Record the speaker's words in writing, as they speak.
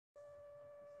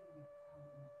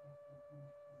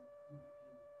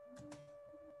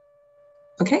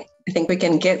I think we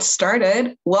can get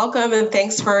started. Welcome and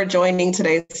thanks for joining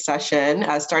today's session,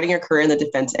 Starting Your Career in the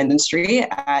Defense Industry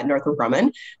at Northrop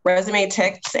Grumman, Resume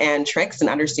Tips and Tricks in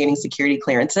Understanding Security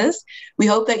Clearances. We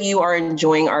hope that you are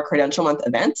enjoying our Credential Month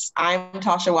events. I'm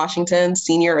Tasha Washington,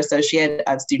 Senior Associate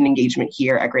of Student Engagement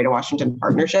here at Greater Washington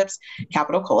Partnerships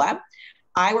Capital Collab.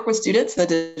 I work with students in the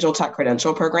Digital Tech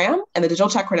Credential Program, and the Digital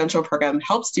Tech Credential Program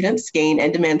helps students gain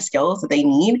in-demand skills that they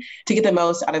need to get the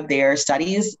most out of their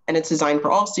studies, and it's designed for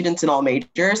all students in all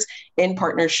majors in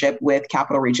partnership with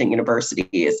Capital Region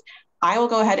universities. I will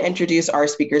go ahead and introduce our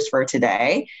speakers for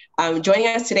today. Joining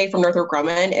us today from Northrop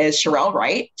Grumman is Sherelle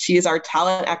Wright. She is our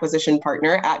talent acquisition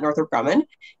partner at Northrop Grumman.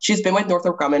 She's been with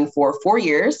Northrop Grumman for 4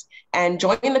 years and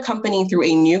joined the company through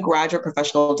a new graduate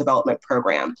professional development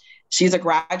program. She's a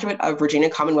graduate of Virginia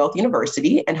Commonwealth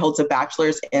University and holds a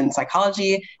bachelor's in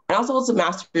psychology and also holds a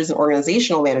master's in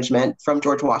organizational management from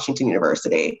George Washington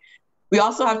University. We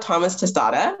also have Thomas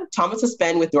Testada. Thomas has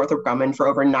been with Northrop Grumman for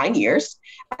over 9 years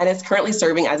and is currently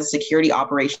serving as a security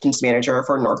operations manager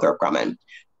for Northrop Grumman,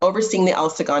 overseeing the El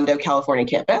Segundo, California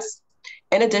campus.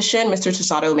 In addition, Mr.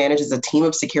 Testada manages a team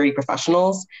of security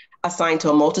professionals assigned to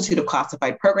a multitude of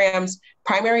classified programs,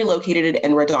 primarily located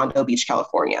in Redondo Beach,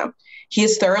 California. He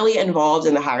is thoroughly involved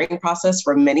in the hiring process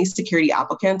for many security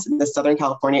applicants in the Southern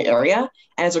California area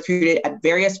and is recruited at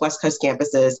various West Coast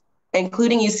campuses,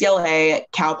 including UCLA,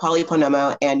 Cal Poly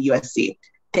Pomona, and USC.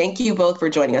 Thank you both for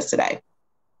joining us today.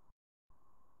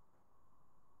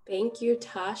 Thank you,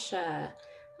 Tasha.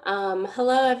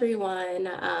 Hello, everyone.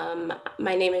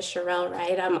 My name is Sherelle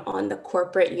Wright. I'm on the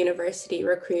corporate university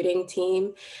recruiting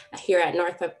team here at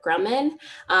Northrop Grumman.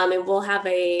 And we'll have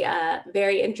a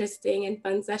very interesting and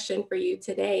fun session for you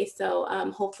today. So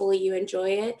hopefully you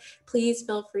enjoy it. Please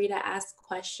feel free to ask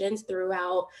questions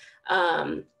throughout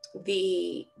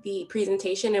the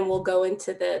presentation, and we'll go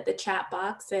into the chat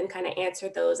box and kind of answer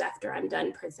those after I'm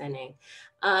done presenting.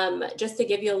 Just to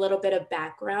give you a little bit of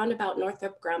background about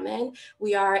Northrop Grumman,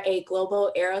 we are a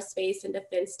global aerospace and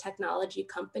defense technology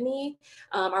company.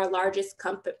 Our largest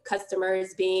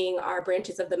customers being our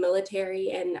branches of the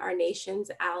military and our nation's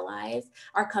allies.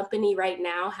 Our company right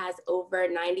now has over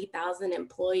 90,000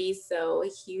 employees, so a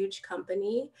huge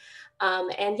company.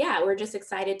 And yeah, we're just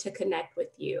excited to connect with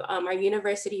you. Our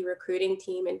university recruiting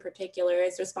team in particular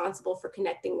is responsible for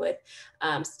connecting with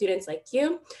students like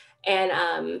you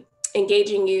and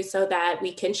engaging you so that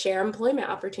we can share employment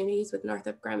opportunities with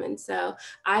Northrop Grumman. So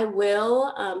I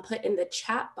will put in the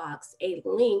chat box a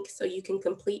link so you can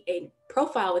complete a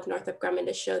profile with Northrop Grumman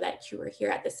to show that you were here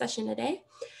at the session today.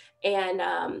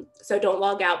 And so don't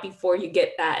log out before you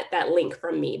get that link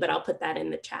from me, but I'll put that in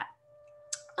the chat.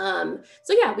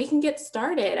 So yeah, we can get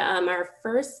started. Our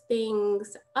first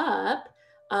things up,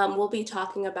 we'll be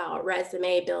talking about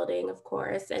resume building, of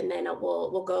course, and then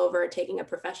we'll go over taking a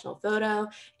professional photo,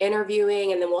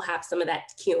 interviewing, and then we'll have some of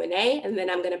that Q&A, and then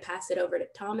I'm going to pass it over to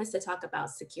Thomas to talk about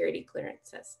security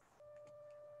clearances.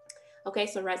 Okay,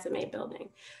 so resume building.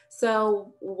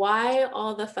 So why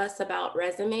all the fuss about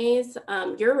resumes?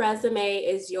 Your resume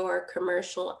is your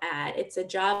commercial ad. It's a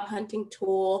job hunting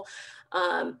tool,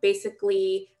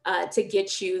 basically to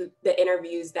get you the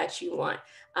interviews that you want.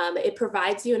 It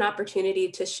provides you an opportunity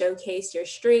to showcase your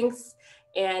strengths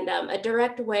and a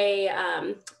direct way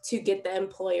to get the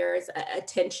employer's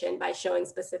attention by showing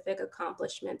specific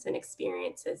accomplishments and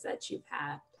experiences that you've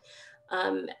had.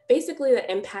 Basically, the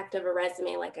impact of a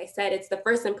resume, like I said, it's the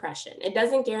first impression. It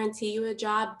doesn't guarantee you a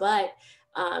job, but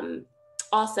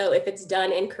also if it's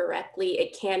done incorrectly,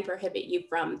 it can prohibit you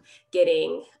from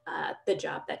getting the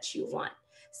job that you want.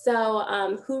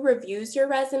 So who reviews your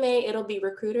resume? It'll be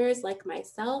recruiters like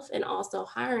myself and also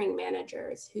hiring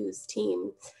managers whose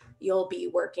team you'll be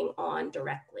working on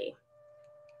directly.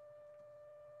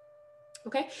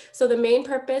 Okay, so the main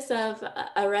purpose of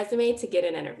a resume to get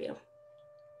an interview.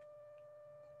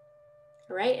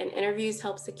 All right, and interviews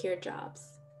help secure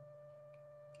jobs.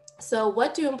 So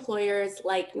what do employers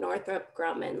like Northrop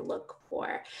Grumman look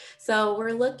for? So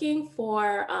we're looking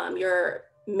for your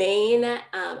main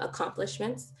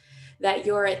accomplishments, that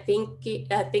you're a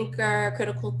thinker,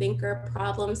 critical thinker,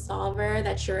 problem solver,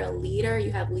 that you're a leader,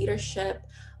 you have leadership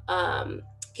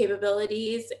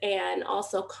capabilities and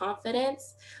also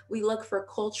confidence. We look for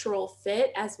cultural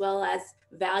fit as well as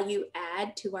value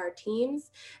add to our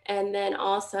teams. And then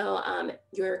also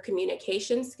your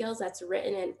communication skills, that's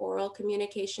written and oral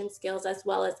communication skills, as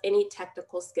well as any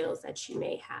technical skills that you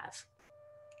may have.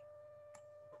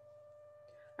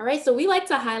 All right, so we like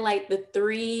to highlight the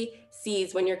 3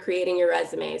 C's when you're creating your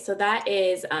resume. So that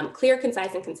is clear,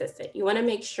 concise, and consistent. You want to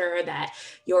make sure that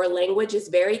your language is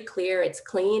very clear, it's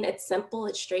clean, it's simple,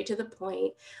 it's straight to the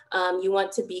point. You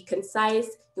want to be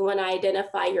concise. You want to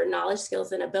identify your knowledge,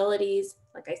 skills, and abilities.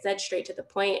 Like I said, straight to the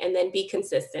point, and then be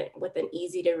consistent with an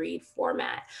easy to read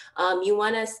format. You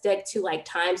want to stick to like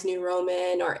Times New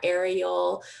Roman or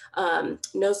Arial,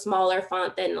 no smaller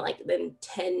font than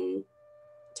 10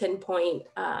 point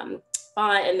font,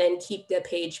 and then keep the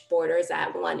page borders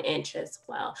at 1 inch as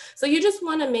well. So you just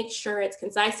want to make sure it's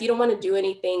concise. You don't want to do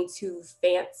anything too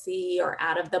fancy or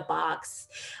out of the box.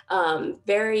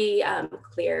 Very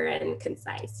clear and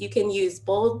concise. You can use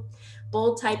bold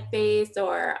typeface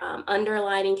or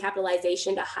underlining,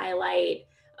 capitalization to highlight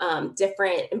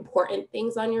different important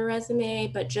things on your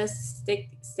resume, but just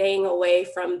staying away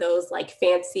from those like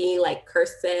fancy, like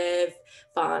cursive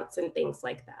fonts and things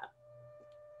like that.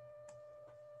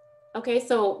 Okay,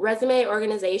 so resume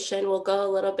organization, we'll go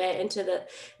a little bit into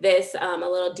this a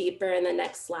little deeper in the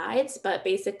next slides, but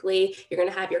basically you're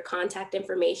gonna have your contact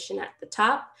information at the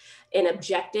top, an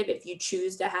objective if you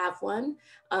choose to have one,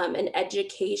 an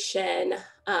education,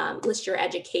 list your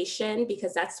education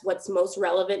because that's what's most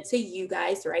relevant to you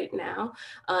guys right now.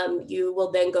 You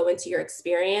will then go into your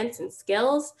experience and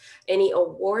skills, any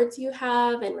awards you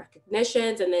have and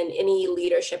recognitions, and then any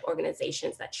leadership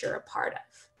organizations that you're a part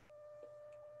of.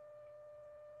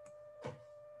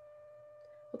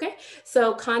 Okay,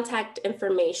 so contact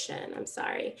information, I'm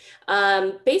sorry.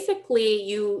 Basically,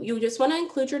 you just want to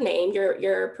include your name,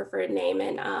 your preferred name,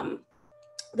 and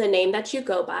the name that you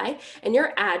go by, and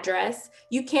your address.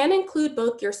 You can include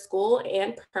both your school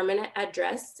and permanent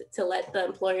address to let the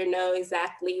employer know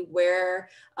exactly where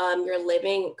you're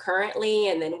living currently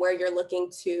and then where you're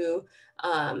looking to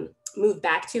move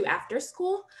back to after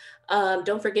school.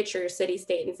 Don't forget your city,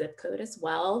 state, and zip code as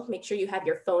well. Make sure you have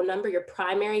your phone number, your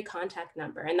primary contact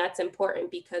number, and that's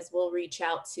important because we'll reach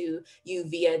out to you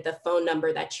via the phone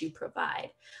number that you provide.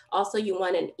 Also, you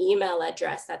want an email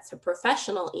address that's a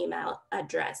professional email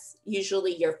address.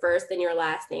 Usually your first and your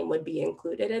last name would be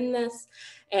included in this,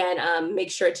 and make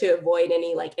sure to avoid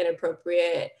any like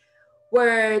inappropriate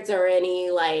words or any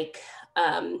like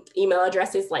email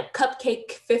addresses like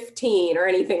cupcake15 or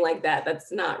anything like that. That's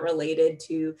not related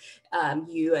to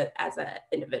you as an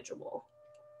individual.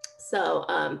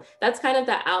 So that's kind of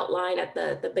the outline at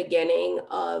the beginning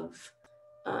of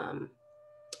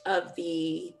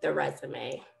the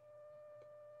resume.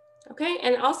 Okay,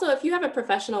 and also if you have a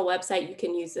professional website, you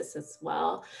can use this as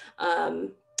well.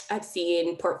 I've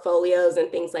seen portfolios and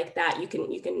things like that. You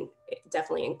can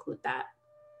definitely include that.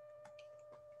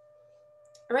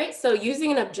 All right, so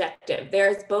using an objective,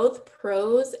 there's both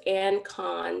pros and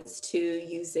cons to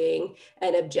using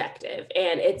an objective.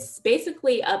 And it's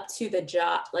basically up to the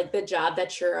job, like the job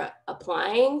that you're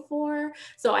applying for.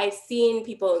 So I've seen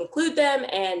people include them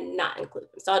and not include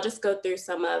them. So I'll just go through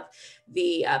some of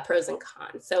the pros and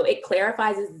cons. So it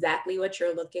clarifies exactly what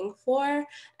you're looking for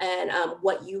and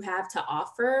what you have to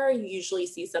offer. You usually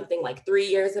see something like 3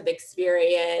 years of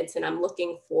experience, and I'm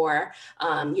looking for,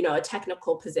 a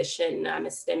technical position. I'm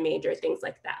a STEM major, things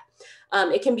like that.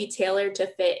 It can be tailored to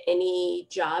fit any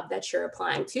job that you're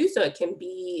applying to, so it can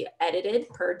be edited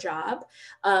per job.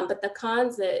 But the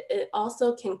cons, it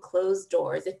also can close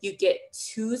doors if you get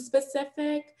too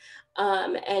specific,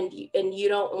 and you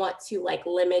don't want to like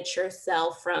limit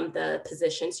yourself from the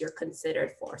positions you're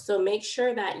considered for. So make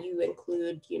sure that you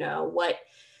include, what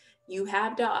you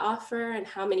have to offer and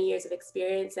how many years of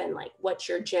experience and like what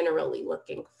you're generally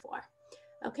looking for.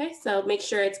 Okay, so make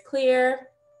sure it's clear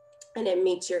and it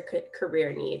meets your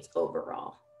career needs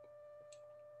overall.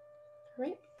 All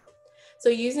right, so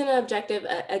using an objective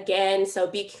again, so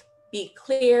be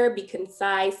clear, be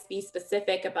concise, be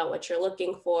specific about what you're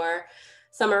looking for,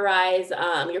 summarize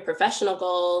your professional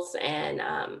goals, and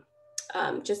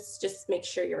just make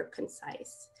sure you're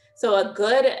concise. So a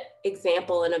good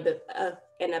example of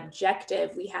an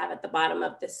objective we have at the bottom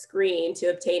of the screen: to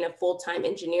obtain a full-time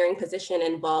engineering position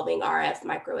involving RF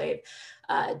microwave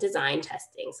design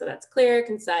testing. So that's clear,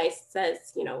 concise,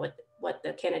 says what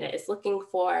the candidate is looking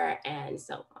for, and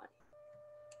so on.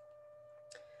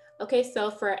 Okay, so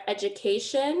for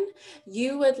education,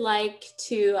 you would like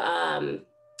to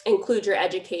include your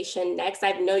education next.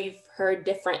 I know you've heard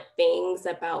different things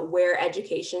about where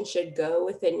education should go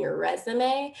within your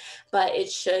resume, but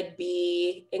it should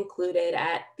be included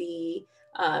at the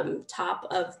top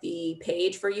of the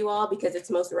page for you all because it's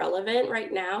most relevant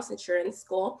right now since you're in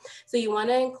school. So you want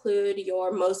to include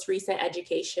your most recent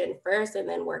education first and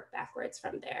then work backwards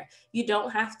from there. You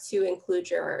don't have to include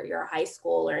your high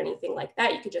school or anything like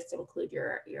that. You could just include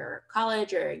your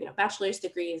college or bachelor's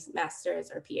degrees,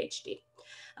 master's, or PhD.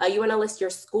 You want to list your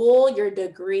school, your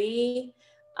degree,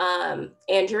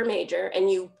 and your major, and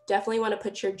you definitely want to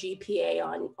put your GPA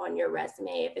on your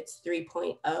resume if it's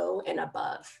 3.0 and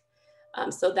above.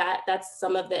 So that's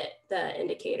some of the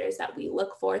indicators that we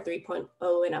look for,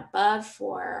 3.0 and above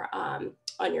for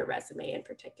on your resume in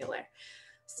particular.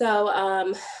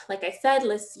 So like I said,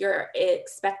 list your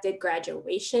expected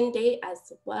graduation date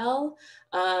as well,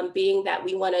 being that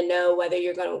we want to know whether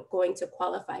you're going to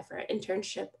qualify for an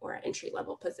internship or an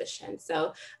entry-level position.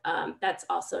 So that's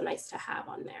also nice to have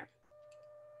on there.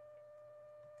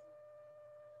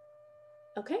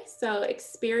 Okay, so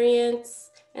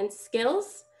experience and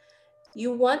skills.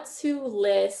 You want to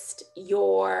list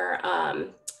your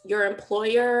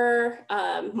employer,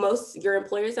 your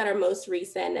employers that are most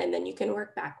recent, and then you can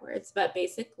work backwards. But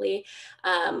basically,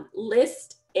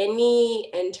 list any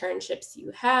internships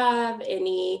you have,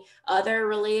 any other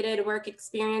related work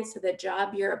experience to the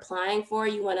job you're applying for.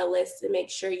 You want to list and make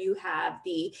sure you have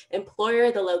the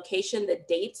employer, the location, the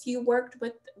dates you worked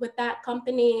with that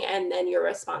company, and then your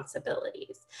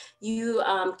responsibilities. You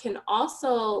can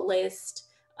also list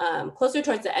closer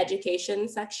towards the education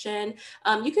section.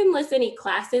 You can list any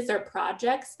classes or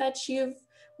projects that you've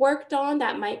worked on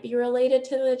that might be related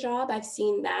to the job. I've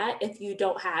seen that. If you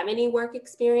don't have any work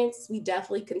experience, we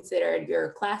definitely consider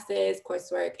your classes,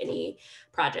 coursework, any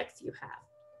projects you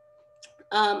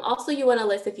have. Also, you want to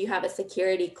list if you have a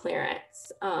security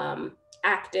clearance,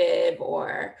 active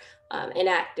or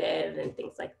inactive and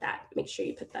things like that. Make sure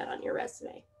you put that on your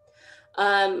resume.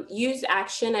 Use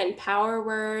action and power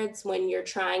words when you're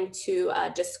trying to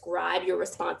describe your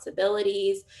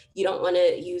responsibilities. You don't want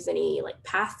to use any like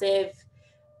passive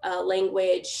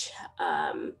language,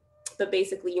 but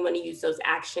basically you want to use those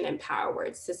action and power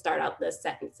words to start out the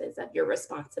sentences of your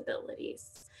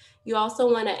responsibilities. You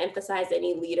also want to emphasize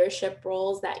any leadership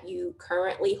roles that you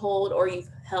currently hold or you've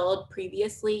held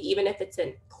previously, even if it's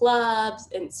in clubs,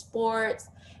 in sports,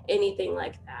 anything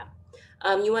like that.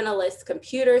 You want to list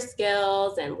computer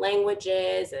skills and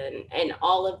languages and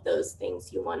all of those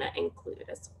things you want to include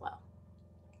as well.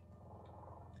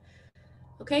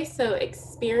 Okay, so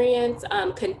experience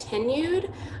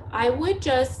continued. I would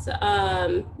just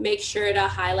make sure to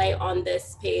highlight on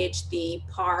this page the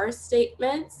PAR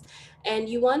statements, and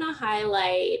you want to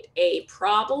highlight a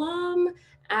problem,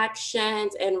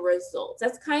 actions, and results.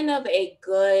 That's kind of a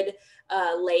good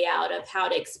layout of how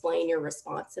to explain your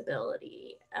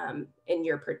responsibility in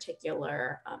your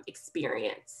particular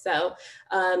experience. So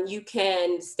you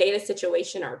can state a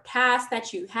situation or task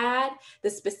that you had, the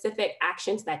specific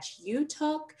actions that you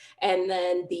took, and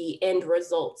then the end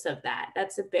results of that.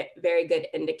 That's a very good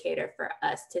indicator for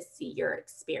us to see your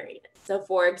experience. So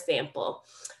for example,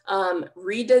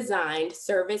 redesigned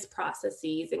service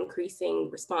processes, increasing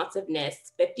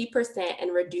responsiveness 50%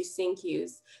 and reducing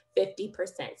queues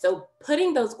 50%. So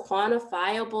putting those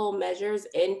quantifiable measures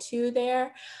into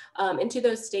there, into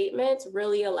those statements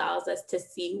really allows us to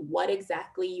see what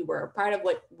exactly you were a part of,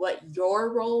 what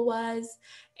your role was,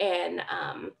 and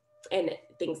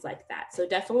things like that. So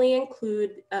definitely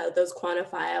include those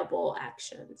quantifiable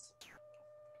actions.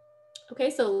 Okay,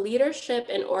 so leadership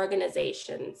in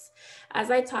organizations. As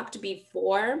I talked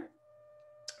before,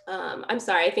 I'm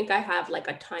sorry, I think I have like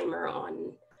a timer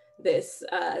on this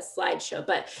slideshow,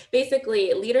 but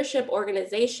basically leadership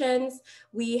organizations,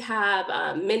 we have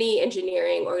many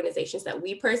engineering organizations that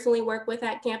we personally work with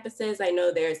at campuses. I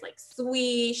know there's like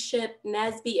SWE, SHIP,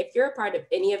 NSBE. If you're a part of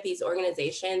any of these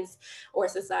organizations or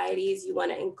societies, you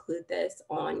want to include this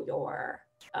on your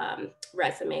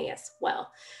resume as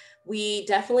well. We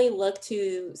definitely look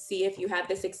to see if you have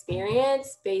this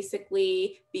experience,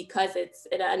 basically because it's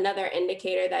another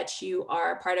indicator that you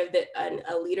are part of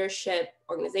a leadership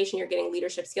organization. You're getting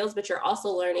leadership skills, but you're also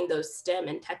learning those STEM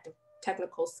and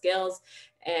technical skills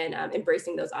and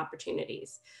embracing those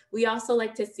opportunities. We also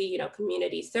like to see,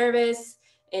 community service,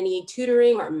 any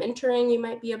tutoring or mentoring you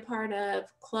might be a part of,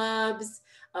 clubs,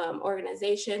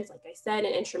 organizations, like I said,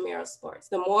 and intramural sports.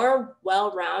 The more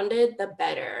well-rounded, the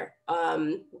better.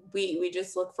 We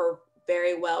just look for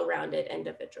very well-rounded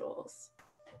individuals.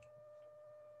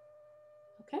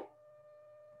 Okay.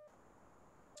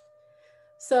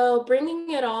 So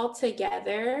bringing it all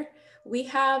together, we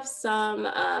have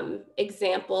some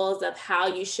examples of how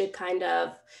you should kind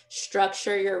of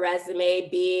structure your resume,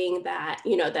 being that,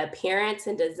 the appearance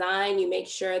and design, you make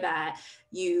sure that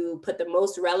you put the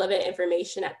most relevant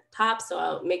information at the top.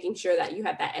 So making sure that you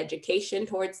have that education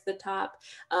towards the top,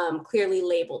 clearly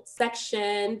labeled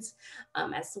sections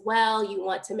as well. You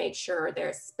want to make sure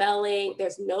there's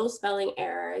no spelling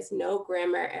errors, no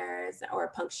grammar errors,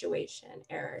 or punctuation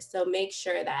errors. So make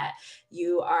sure that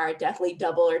you are definitely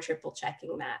double or triple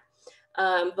checking that.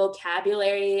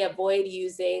 Vocabulary, avoid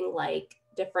using like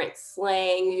different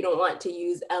slang. You don't want to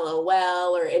use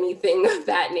LOL or anything of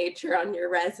that nature on your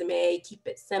resume. Keep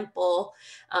it simple.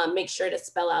 Make sure to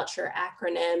spell out your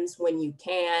acronyms when you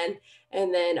can,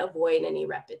 and then avoid any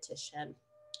repetition.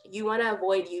 You want to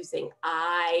avoid using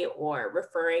I or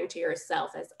referring to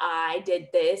yourself as I did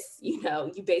this.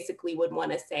 You basically would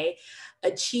want to say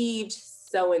achieved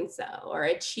so-and-so or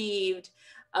achieved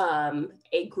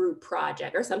a group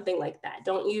project or something like that.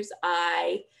 Don't use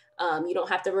I. You don't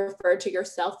have to refer to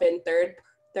yourself in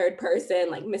third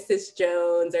person like Mrs.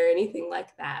 Jones or anything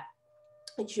like that.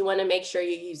 But you want to make sure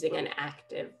you're using an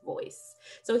active voice.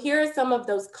 So here are some of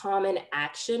those common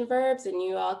action verbs, and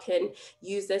you all can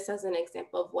use this as an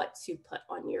example of what to put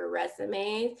on your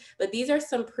resume. But these are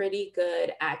some pretty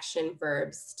good action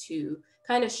verbs to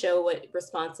kind of show what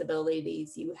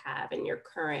responsibilities you have in your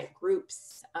current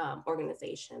groups,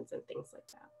 organizations, and things like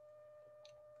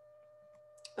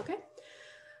that. Okay.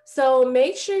 So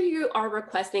make sure you are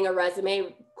requesting a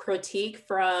resume critique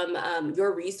from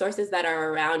your resources that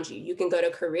are around you. You can go to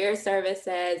career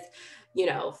services,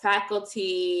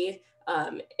 faculty,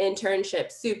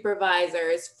 internship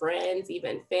supervisors, friends,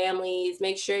 even families.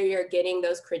 Make sure you're getting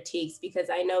those critiques, because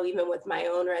I know even with my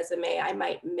own resume, I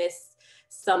might miss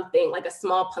something like a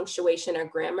small punctuation or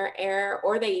grammar error,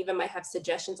 or they even might have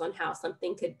suggestions on how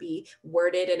something could be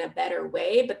worded in a better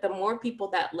way. But the more people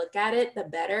that look at it, the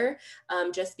better,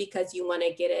 just because you want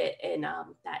to get it in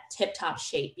that tip-top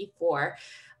shape before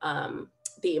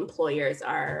the employers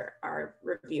are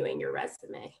reviewing your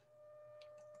resume.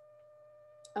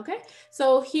 Okay,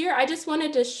 so here I just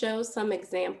wanted to show some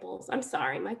examples. I'm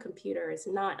sorry, my computer is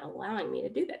not allowing me to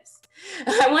do this.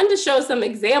 I wanted to show some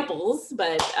examples,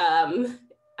 but I'm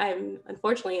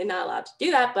unfortunately not allowed to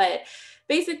do that. But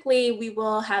basically, we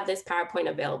will have this PowerPoint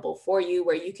available for you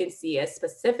where you can see a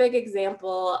specific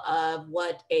example of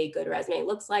what a good resume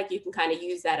looks like. You can kind of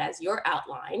use that as your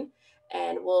outline,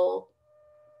 and we'll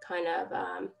kind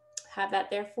of have that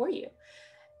there for you.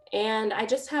 And I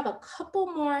just have a couple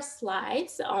more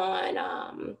slides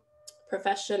on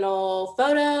professional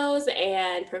photos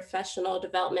and professional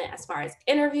development as far as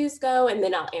interviews go, and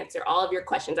then I'll answer all of your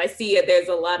questions. I see there's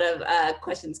a lot of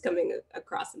questions coming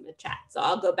across in the chat, so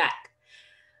I'll go back.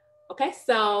 Okay,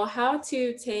 so how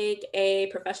to take a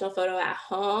professional photo at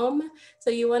home.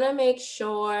 So you wanna make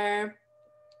sure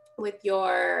with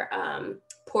your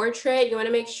portrait, you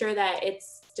wanna make sure that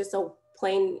it's just a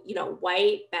plain,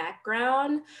 white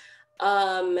background.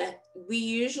 We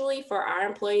usually, for our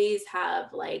employees,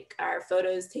 have like our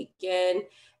photos taken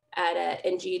at a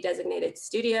NG designated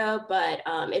studio. But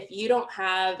if you don't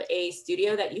have a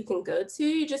studio that you can go to,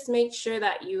 you just make sure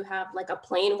that you have like a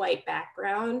plain white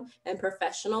background and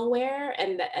professional wear,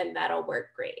 and that'll work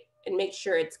great. And make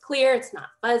sure it's clear, it's not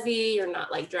fuzzy, you're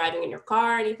not like driving in your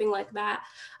car or anything like that.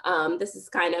 This is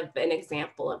kind of an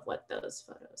example of what those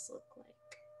photos look like.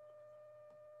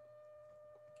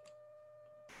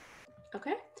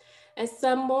 Okay, and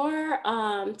some more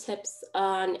tips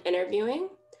on interviewing.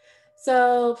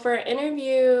 So for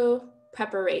interview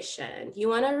preparation, you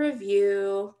want to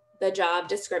review the job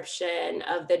description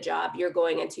of the job you're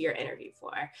going into your interview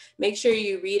for. Make sure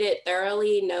you read it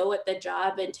thoroughly, know what the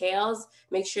job entails,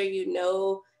 make sure you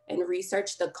know and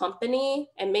research the company,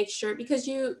 and make sure, because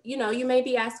you may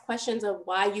be asked questions of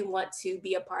why you want to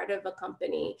be a part of a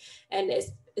company. And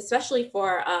especially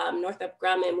for Northrop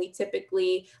Grumman, we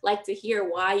typically like to hear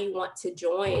why you want to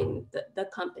join the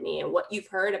company and what you've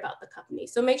heard about the company.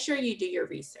 So make sure you do your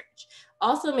research.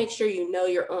 Also, make sure you know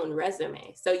your own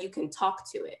resume so you can talk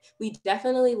to it. We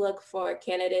definitely look for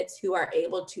candidates who are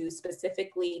able to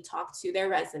specifically talk to their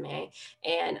resume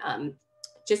and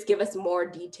just give us more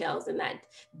details in that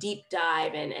deep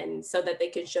dive, and so that they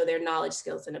can show their knowledge,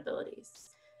 skills, and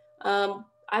abilities.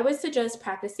 I would suggest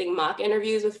practicing mock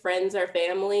interviews with friends or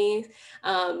family.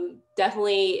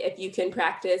 Definitely, if you can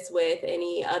practice with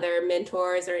any other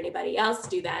mentors or anybody else,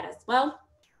 do that as well.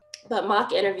 But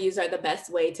mock interviews are the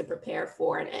best way to prepare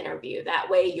for an interview. That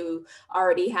way you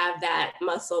already have that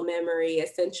muscle memory,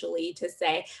 essentially, to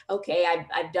say, okay,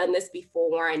 I've done this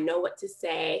before. I know what to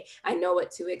say. I know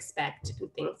what to expect,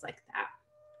 and things like that.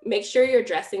 make sure you're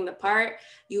dressing the part.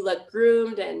 You look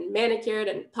groomed and manicured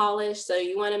and polished. So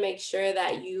you want to make sure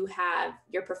that you have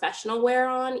your professional wear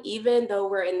on, even though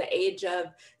we're in the age of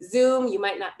Zoom. You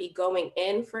might not be going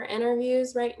in for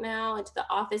interviews right now into the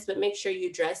office, but make sure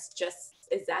you dress just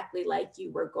exactly like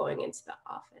you were going into the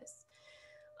office.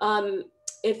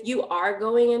 If you are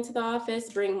going into the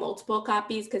office, bring multiple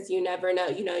copies, because you never know,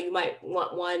 you might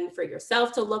want one for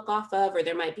yourself to look off of, or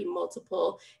there might be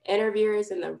multiple interviewers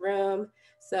in the room.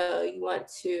 So you want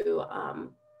to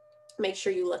make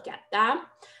sure you look at that.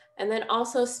 And then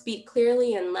also speak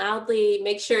clearly and loudly.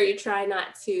 Make sure you try not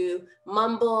to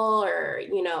mumble, or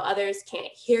others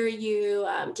can't hear you.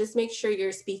 Just make sure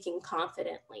you're speaking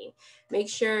confidently. Make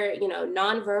sure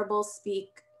nonverbal speak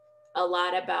a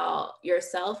lot about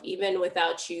yourself even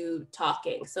without you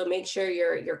talking. So make sure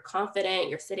you're confident,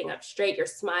 you're sitting up straight, you're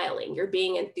smiling, you're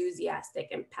being enthusiastic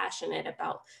and passionate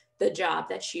about the job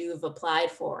that you've applied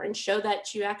for, and show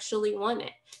that you actually want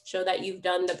it. Show that you've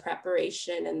done the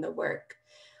preparation and the work.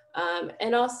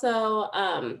 And also,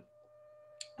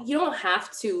 you don't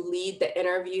have to lead the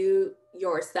interview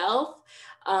yourself.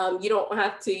 You don't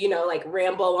have to, like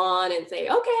ramble on and say,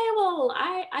 okay, well,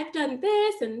 I've done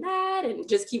this and that, and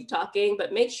just keep talking,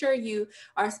 but make sure you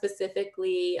are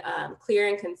specifically clear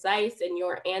and concise in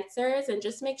your answers, and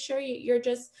just make sure you're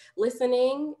just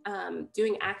listening,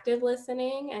 doing active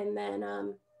listening, and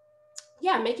then,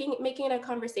 yeah, making it a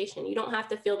conversation. You don't have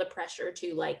to feel the pressure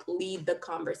to like lead the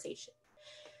conversation.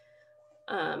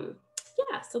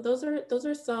 Yeah, so those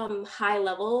are some high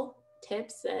level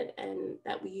tips and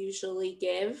that we usually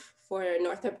give for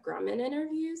Northrop Grumman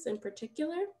interviews in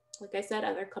particular. Like I said,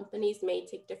 other companies may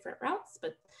take different routes,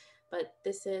 but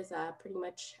this is pretty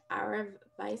much our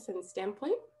advice and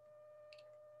standpoint.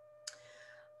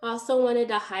 I also wanted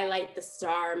to highlight the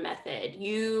STAR method.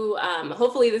 You,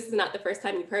 hopefully this is not the first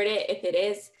time you've heard it. If it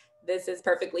is, this is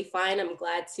perfectly fine. I'm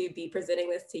glad to be presenting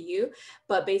this to you.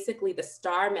 But basically the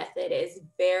STAR method is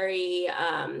very,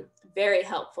 very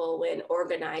helpful when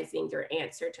organizing your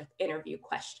answer to interview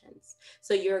questions.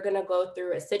 So you're gonna go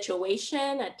through a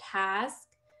situation, a task,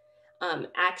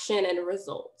 action, and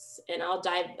results. And I'll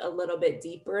dive a little bit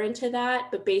deeper into that,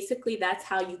 but basically that's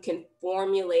how you can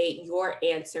formulate your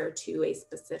answer to a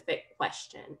specific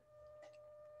question.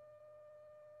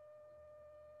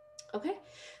 Okay,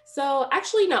 so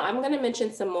actually, no, I'm going to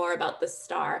mention some more about the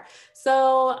STAR.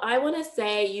 So I want to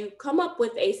say you come up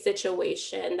with a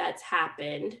situation that's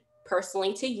happened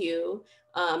personally to you,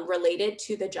 related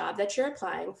to the job that you're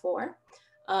applying for,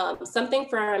 something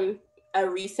from a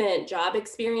recent job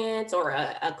experience, or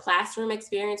a classroom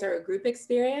experience, or a group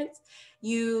experience.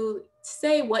 You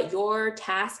say what your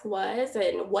task was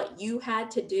and what you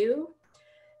had to do,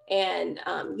 and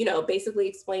basically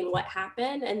explain what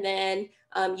happened, and then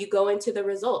you go into the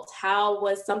results. How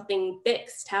was something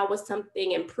fixed? How was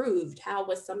something improved? How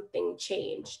was something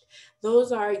changed?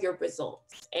 Those are your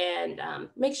results. And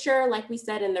make sure, like we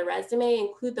said in the resume,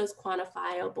 include those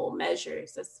quantifiable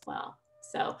measures as well.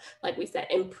 So like we said,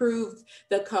 improved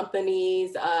the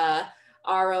company's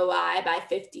ROI by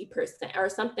 50% or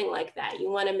something like that. You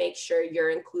want to make sure you're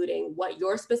including what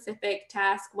your specific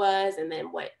task was, and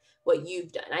then what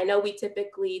you've done. I know we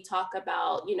typically talk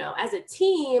about, as a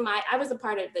team, I was a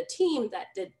part of the team that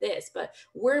did this, but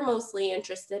we're mostly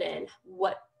interested in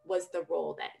what was the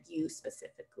role that you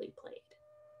specifically played.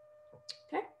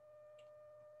 Okay.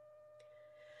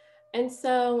 And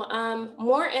so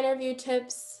more interview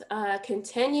tips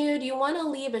continued. You want to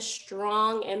leave a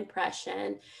strong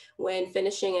impression when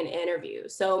finishing an interview.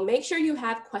 So make sure you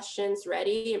have questions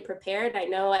ready and prepared. I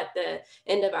know at the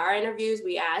end of our interviews,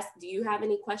 we ask, do you have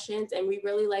any questions? And we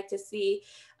really like to see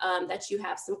that you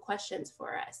have some questions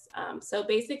for us. So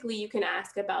basically you can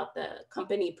ask about the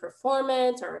company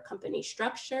performance or company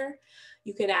structure.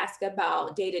 You can ask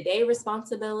about day-to-day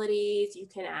responsibilities. You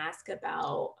can ask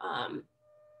about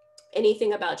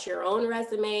anything about your own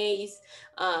resumes,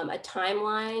 a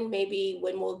timeline, maybe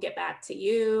when we'll get back to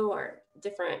you, or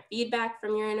different feedback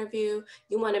from your interview.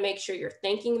 You want to make sure you're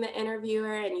thanking the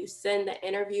interviewer, and you send the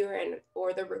interviewer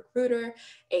or the recruiter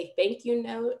a thank you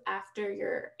note after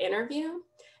your interview.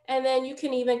 And then you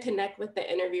can even connect with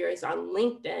the interviewers on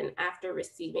LinkedIn after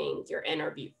receiving your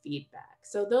interview feedback.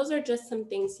 So those are just some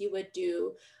things you would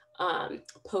do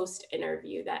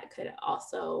post-interview that could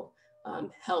also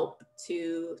help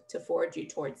to forward you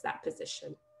towards that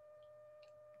position.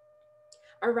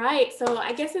 All right, so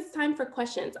I guess it's time for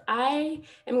questions. I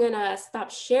am gonna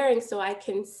stop sharing so I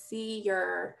can see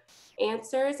your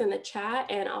answers in the chat,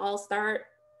 and I'll start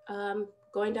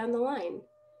going down the line.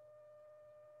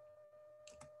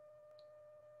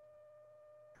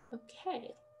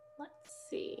 Okay, let's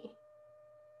see.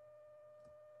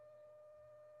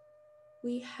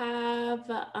 We have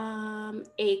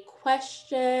a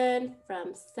question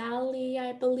from Sally,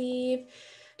 I believe.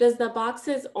 Does the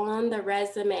boxes on the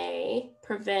resume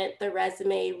prevent the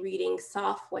resume reading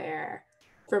software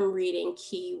from reading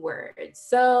keywords?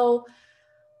 So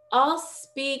I'll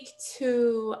speak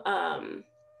to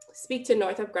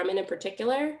Northrop Grumman in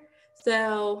particular.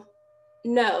 So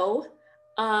no,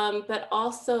 but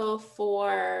also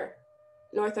for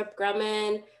Northrop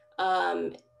Grumman,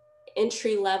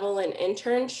 entry level and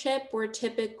internship, we're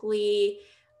typically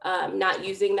not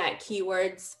using that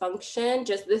keywords function.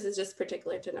 This is just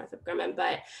particular to Northrop Grumman,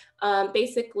 but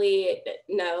basically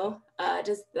no,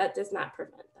 that does not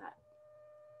prevent that.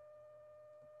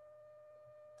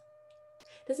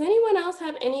 Does anyone else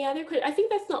have any other questions? I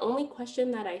think that's the only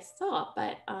question that I saw,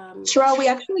 but Sherelle, we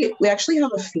actually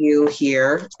have a few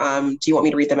here. Do you want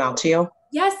me to read them out to you?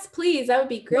 Yes, please. That would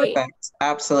be great. Perfect.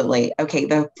 Absolutely. Okay.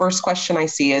 The first question I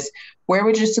see is, where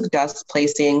would you suggest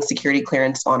placing security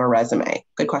clearance on a resume?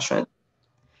 Good question.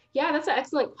 Yeah, that's an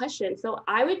excellent question. So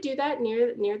I would do that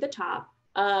near the top.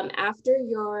 After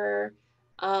your,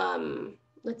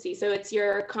 let's see, so it's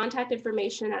your contact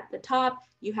information at the top.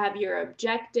 You have your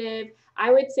objective.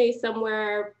 I would say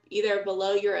somewhere either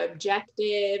below your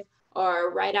objective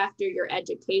or right after your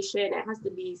education. It has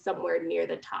to be somewhere near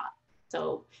the top.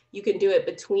 So you can do it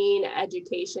between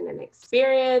education and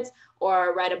experience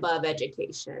or right above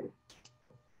education.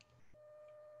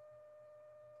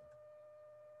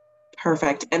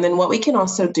 Perfect. And then what we can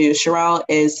also do, Sherelle,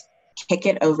 is kick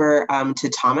it over to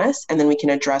Thomas, and then we can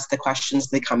address the questions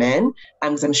that come in,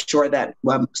 because I'm sure that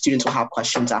students will have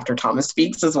questions after Thomas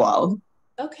speaks as well.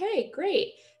 Okay,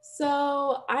 great.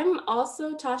 So I'm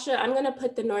also, Tasha, I'm going to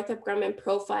put the Northrop Grumman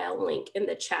profile link in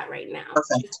the chat right now.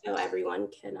 Perfect. So everyone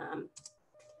can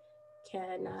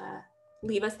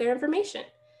leave us their information.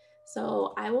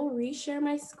 So I will reshare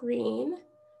my screen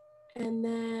and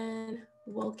then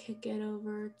we'll kick it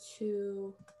over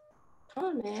to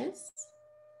Thomas.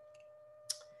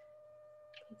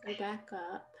 Go back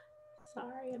up.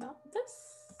 Sorry about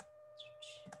this.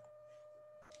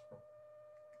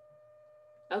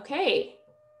 Okay,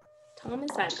 Thomas,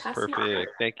 I'm passing.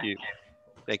 Perfect. Thank you.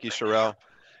 Thank you, Sherelle.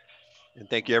 And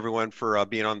thank you everyone for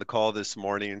being on the call this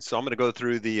morning. So I'm going to go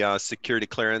through the security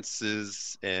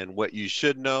clearances and what you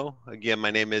should know. Again,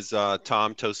 my name is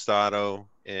Tom Tostado,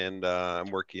 and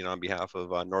I'm working on behalf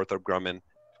of Northrop Grumman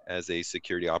as a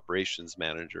security operations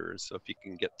manager. So if you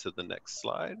can get to the next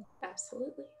slide.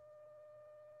 Absolutely.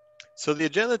 So the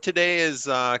agenda today is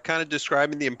kind of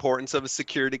describing the importance of a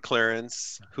security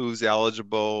clearance, who's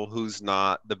eligible, who's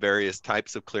not, the various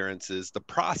types of clearances, the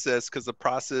process, because the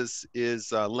process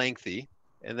is lengthy,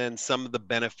 and then some of the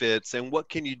benefits and what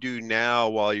can you do now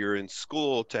while you're in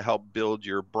school to help build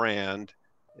your brand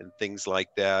and things like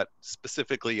that,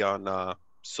 specifically on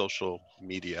social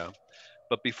media.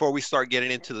 But before we start getting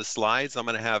into the slides, I'm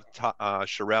going to have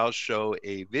Sherelle show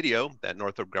a video that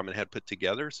Northrop Grumman had put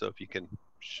together. So if you can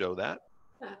show that.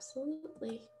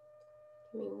 Absolutely.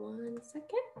 Give me 1 second.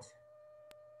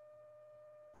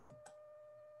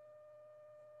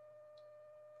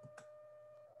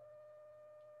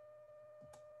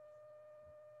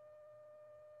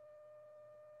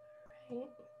 Right.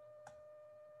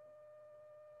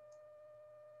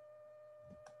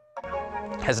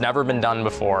 Has never been done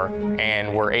before,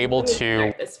 and we're able to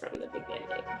start this from the beginning.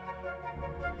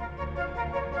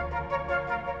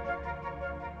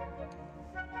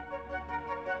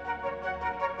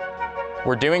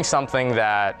 We're doing something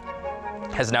that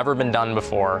has never been done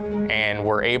before, and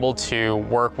we're able to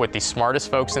work with the smartest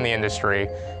folks in the industry,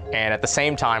 and at the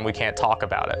same time, we can't talk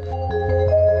about it.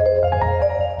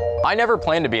 I never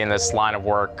planned to be in this line of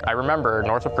work. I remember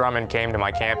Northrop Grumman came to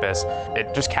my campus.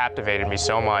 It just captivated me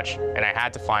so much, and I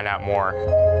had to find out more.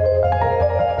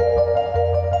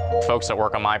 Folks that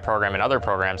work on my program and other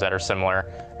programs that are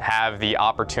similar have the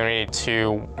opportunity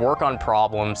to work on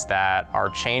problems that are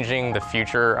changing the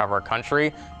future of our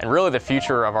country and really the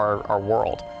future of our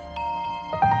world.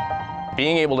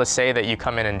 Being able to say that you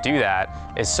come in and do that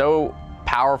is so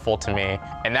powerful to me,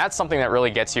 and that's something that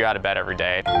really gets you out of bed every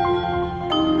day.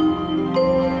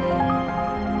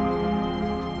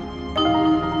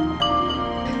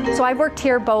 So I've worked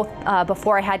here both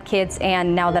before I had kids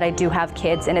and now that I do have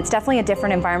kids, and it's definitely a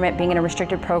different environment being in a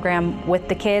restricted program with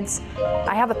the kids.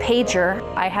 I have a pager.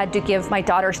 I had to give my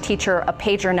daughter's teacher a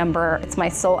pager number. It's my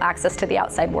sole access to the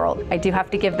outside world. I do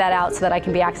have to give that out so that I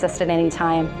can be accessed at any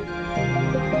time.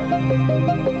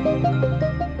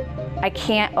 I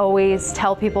can't always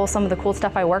tell people some of the cool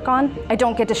stuff I work on. I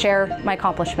don't get to share my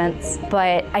accomplishments,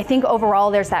 but I think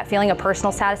overall there's that feeling of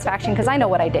personal satisfaction because I know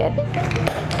what I did.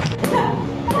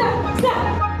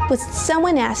 When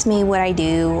someone asks me what I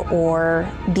do or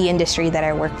the industry that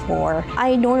I work for,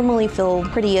 I normally feel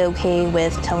pretty okay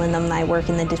with telling them I work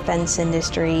in the defense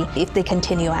industry. If they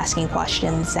continue asking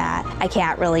questions, that I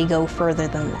can't really go further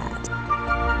than that.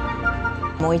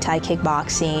 Muay Thai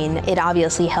kickboxing, it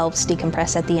obviously helps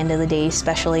decompress at the end of the day,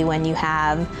 especially when you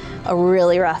have a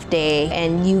really rough day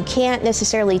and you can't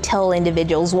necessarily tell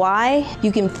individuals why.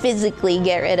 You can physically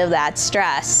get rid of that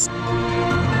stress.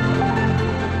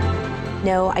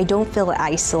 No, I don't feel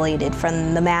isolated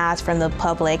from the mass, from the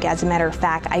public. As a matter of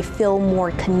fact, I feel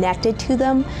more connected to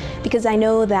them because I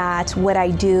know that what I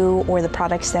do or the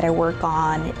products that I work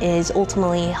on is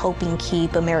ultimately helping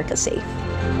keep America safe.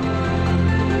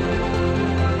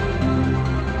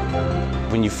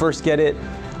 When you first get it,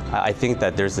 I think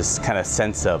that there's this kind of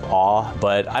sense of awe,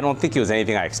 but I don't think it was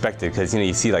anything I expected because,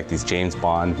 you see like these James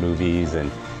Bond movies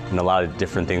and a lot of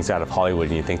different things out of Hollywood,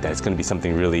 and you think that it's going to be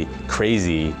something really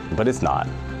crazy, but it's not.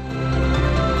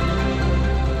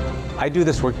 I do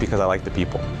this work because I like the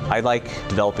people. I like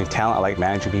developing talent, I like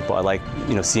managing people, I like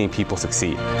seeing people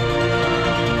succeed.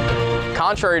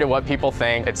 Contrary to what people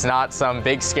think, it's not some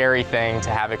big scary thing to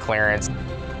have a clearance.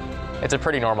 It's a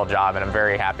pretty normal job, and I'm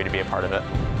very happy to be a part of it.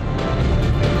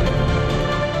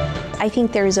 I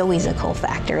think there's always a cool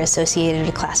factor associated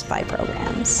with classified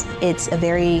programs. It's a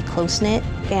very close-knit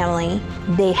family.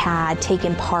 They had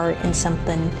taken part in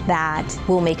something that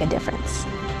will make a difference.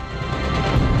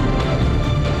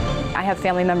 I have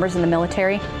family members in the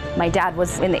military. My dad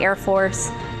was in the Air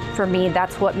Force. For me,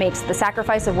 that's what makes the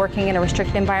sacrifice of working in a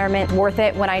restricted environment worth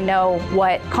it when I know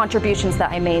what contributions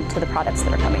that I made to the products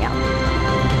that are coming out.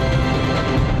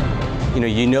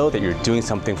 You know that you're doing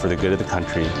something for the good of the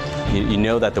country. You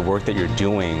know that the work that you're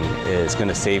doing is going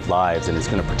to save lives and is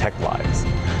going to protect lives.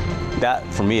 That,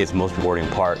 for me, is the most rewarding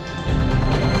part.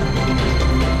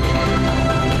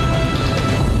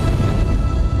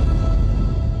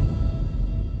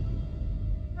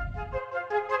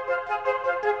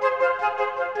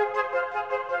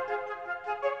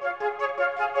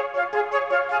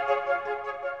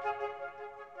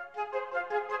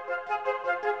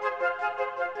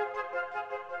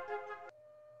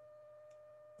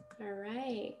 All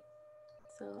right,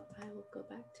 so I will go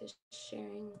back to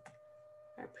sharing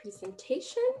our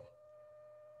presentation.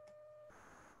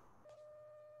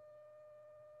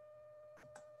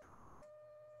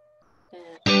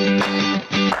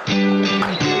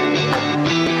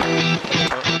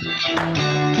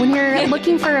 When you're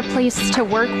looking for a place to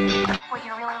work, what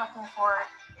you're really looking for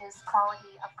is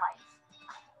quality of life.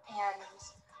 And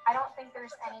I don't think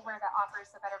there's anywhere that offers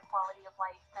a better quality of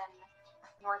life than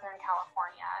Northern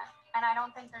California. And I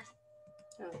don't think there's...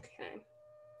 Okay.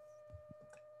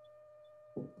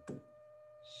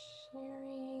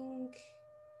 Sharing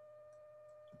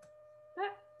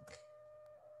back.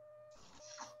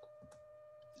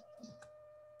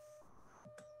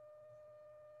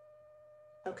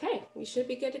 Okay, we should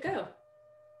be good to go.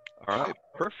 All right,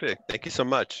 perfect. Thank you so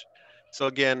much. So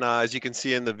again, as you can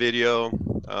see in the video,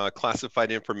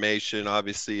 classified information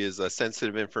obviously is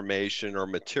sensitive information or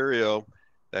material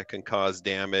that can cause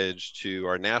damage to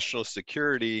our national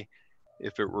security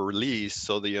if it were released.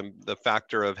 So the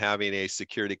factor of having a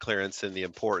security clearance and the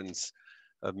importance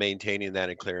of maintaining that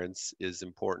in clearance is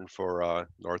important for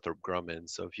Northrop Grumman.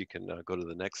 So if you can go to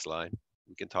the next slide,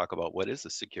 we can talk about what is a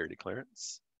security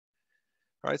clearance.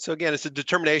 All right, so again, it's a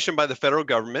determination by the federal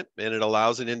government, and it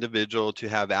allows an individual to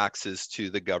have access to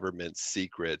the government's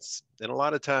secrets. And a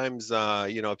lot of times,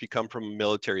 if you come from a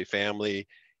military family,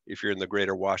 if you're in the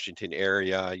greater Washington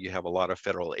area, you have a lot of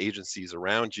federal agencies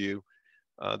around you.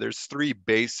 There's three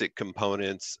basic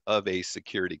components of a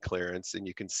security clearance, and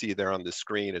you can see there on the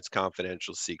screen, it's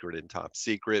confidential, secret, and top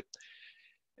secret.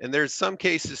 And there's some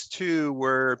cases too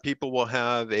where people will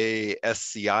have a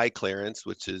SCI clearance,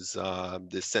 which is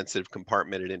this sensitive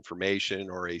compartmented information,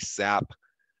 or a SAP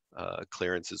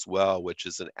clearance as well, which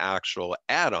is an actual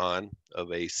add-on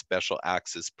of a special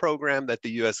access program that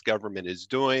the US government is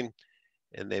doing.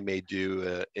 And they may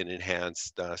do an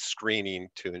enhanced screening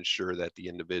to ensure that the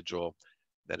individual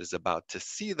that is about to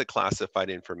see the classified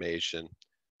information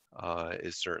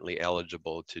is certainly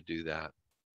eligible to do that.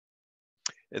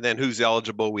 And then who's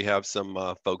eligible? We have some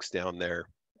folks down there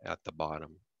at the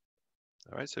bottom.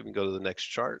 All right, so we can go to the next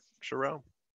chart, Sherelle.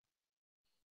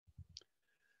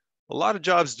 A lot of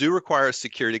jobs do require a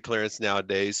security clearance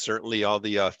nowadays. Certainly all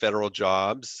the federal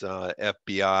jobs,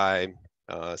 FBI,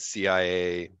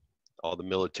 CIA, all the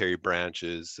military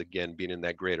branches, again, being in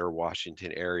that greater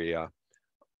Washington area,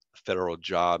 federal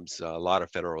jobs, a lot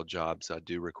of federal jobs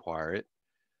do require it.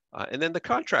 And then the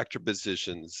contractor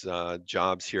positions,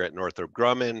 jobs here at Northrop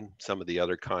Grumman, some of the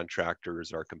other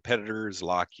contractors, our competitors,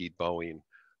 Lockheed, Boeing,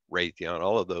 Raytheon,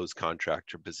 all of those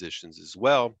contractor positions as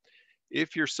well.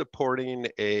 If you're supporting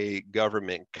a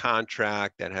government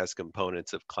contract that has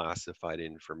components of classified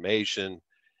information,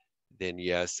 then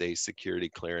yes, a security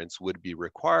clearance would be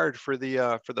required for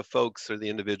the folks or the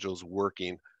individuals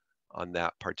working on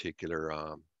that particular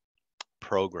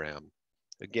program.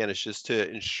 Again, it's just to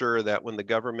ensure that when the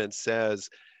government says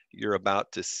you're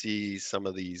about to see some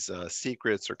of these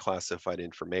secrets or classified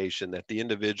information, that the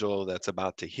individual that's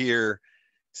about to hear,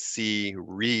 see,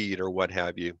 read, or what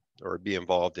have you, or be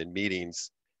involved in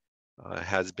meetings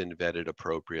has been vetted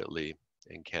appropriately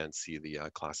and can see the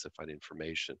classified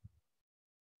information.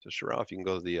 So Sherelle, if you can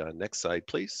go to the next slide,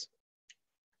 please.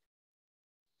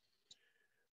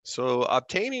 So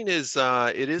obtaining is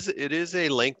it is a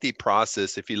lengthy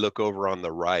process. If you look over on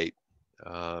the right,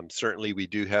 certainly we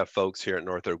do have folks here at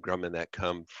Northrop Grumman that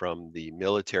come from the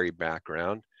military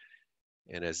background,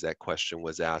 and as that question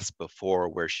was asked before,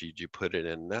 where should you put it?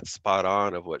 And that's spot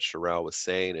on of what Sherelle was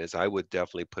saying. Is I would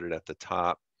definitely put it at the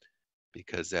top,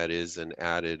 because that is an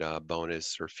added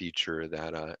bonus or feature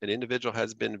that an individual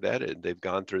has been vetted. They've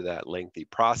gone through that lengthy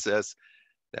process.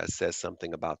 That says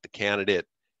something about the candidate.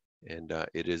 And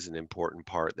it is an important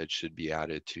part that should be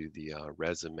added to the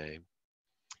resume.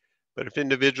 But if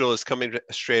individual is coming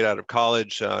straight out of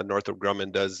college, Northrop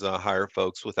Grumman does hire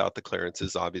folks without the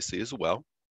clearances, obviously, as well.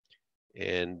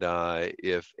 And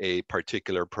if a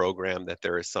particular program that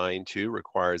they're assigned to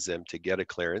requires them to get a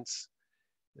clearance,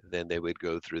 then they would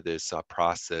go through this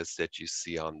process that you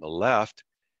see on the left.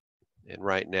 And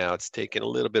right now it's taken a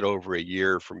little bit over a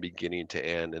year from beginning to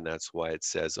end, and that's why it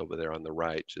says over there on the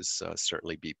right, just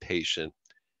certainly be patient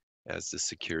as the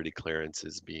security clearance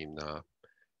is being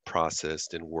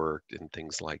processed and worked and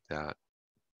things like that.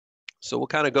 So we'll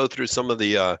kind of go through some of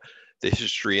the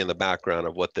history and the background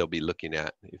of what they'll be looking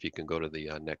at. If you can go to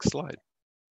the next slide.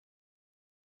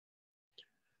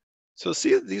 So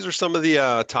see, these are some of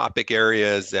the topic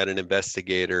areas that an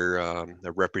investigator,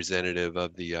 a representative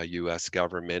of the U.S.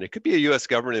 government, it could be a U.S.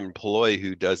 government employee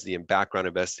who does the background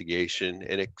investigation,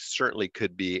 and it certainly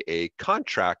could be a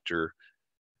contractor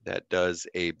that does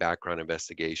a background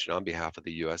investigation on behalf of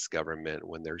the U.S. government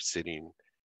when they're sitting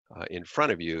in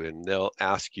front of you, and they'll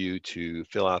ask you to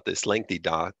fill out this lengthy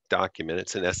document.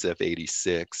 It's an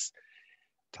SF-86.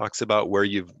 Talks about where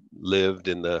you've lived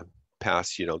in the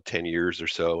past, 10 years or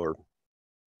so, or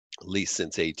at least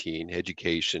since 18,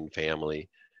 education, family,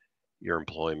 your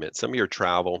employment, some of your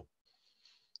travel.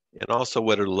 And also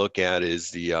what it'll look at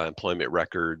is the employment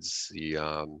records,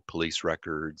 the police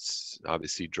records,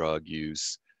 obviously drug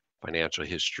use, financial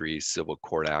history, civil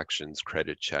court actions,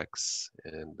 credit checks,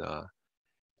 and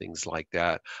things like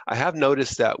that. I have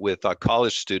noticed that with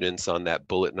college students on that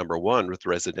bullet number 1 with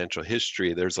residential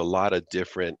history, there's a lot of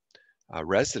different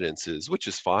residences, which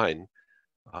is fine.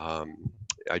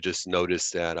 I just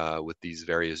noticed that with these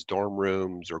various dorm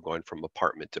rooms or going from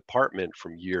apartment to apartment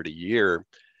from year to year,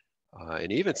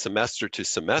 and even semester to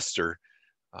semester,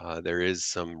 there is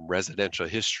some residential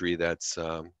history that's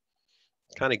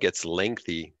kind of gets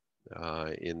lengthy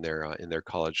in their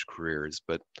college careers.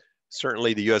 But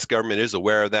certainly the U.S. government is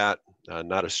aware of that,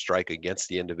 not a strike against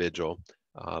the individual,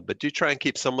 but do try and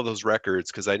keep some of those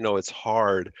records, because I know it's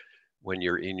hard when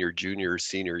you're in your junior or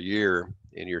senior year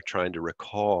and you're trying to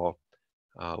recall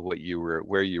where you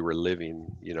were living,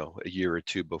 a year or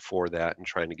two before that, and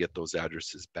trying to get those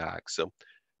addresses back. So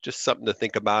just something to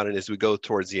think about. And as we go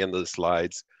towards the end of the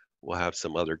slides, we'll have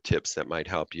some other tips that might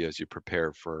help you as you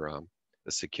prepare for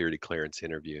a security clearance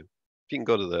interview. If you can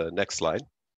go to the next slide.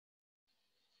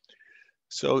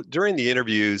 So during the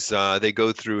interviews, they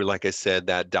go through, like I said,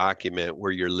 that document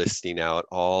where you're listing out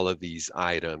all of these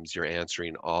items, you're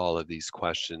answering all of these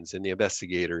questions, and the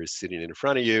investigator is sitting in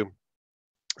front of you.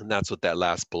 And that's what that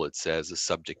last bullet says, a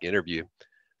subject interview.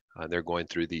 They're going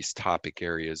through these topic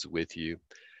areas with you.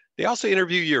 They also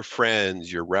interview your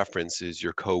friends, your references,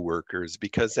 your coworkers,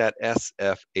 because that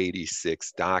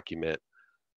SF-86 document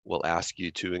will ask you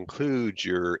to include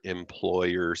your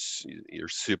employers, your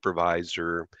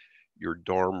supervisor, your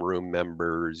dorm room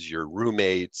members, your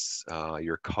roommates,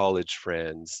 your college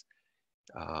friends,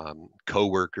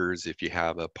 coworkers if you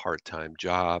have a part-time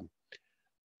job.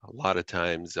 A lot of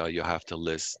times you'll have to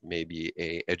list maybe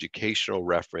an educational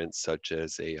reference, such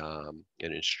as an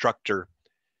instructor,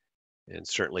 and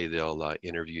certainly they'll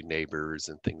interview neighbors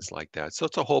and things like that. So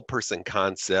it's a whole person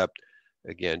concept.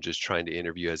 Again, just trying to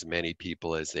interview as many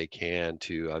people as they can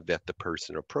to vet the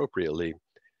person appropriately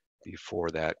before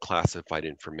that classified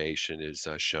information is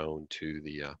shown to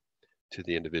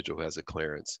the individual who has a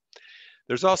clearance.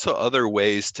 There's also other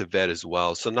ways to vet as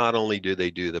well. So not only do they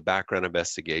do the background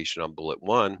investigation on bullet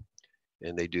 1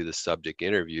 and they do the subject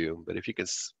interview, but if you can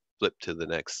flip to the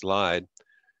next slide,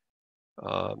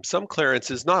 some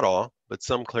clearances, not all, but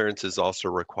some clearances also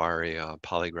require a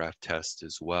polygraph test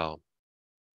as well.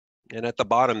 And at the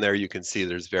bottom there, you can see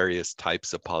there's various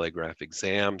types of polygraph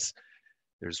exams.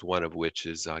 There's one of which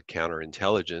is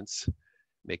counterintelligence,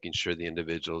 making sure the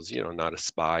individual's, not a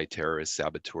spy, terrorist,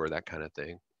 saboteur, that kind of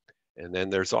thing. And then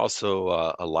there's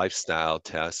also a lifestyle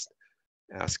test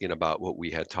asking about what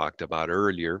we had talked about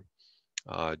earlier,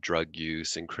 drug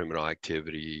use and criminal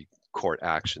activity, court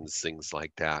actions, things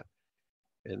like that.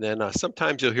 And then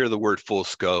sometimes you'll hear the word full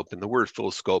scope, and the word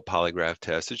full scope polygraph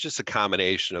test is just a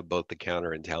combination of both the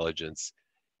counterintelligence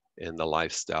and the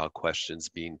lifestyle questions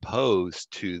being posed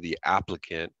to the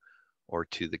applicant or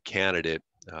to the candidate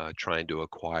trying to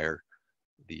acquire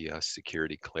the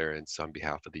security clearance on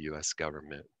behalf of the US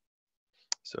government.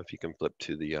 So if you can flip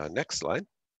to the next slide.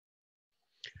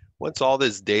 Once all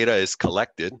this data is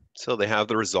collected, so they have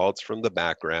the results from the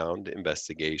background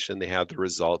investigation, they have the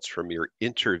results from your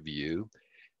interview,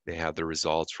 they have the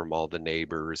results from all the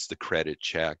neighbors, the credit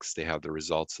checks, they have the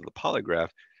results of the polygraph.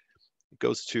 It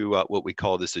goes to what we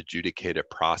call this adjudicated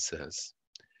process.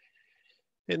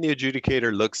 And the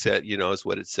adjudicator looks at, as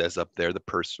what it says up there, the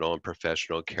personal and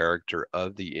professional character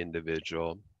of the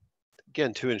individual.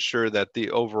 Again, to ensure that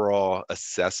the overall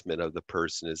assessment of the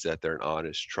person is that they're an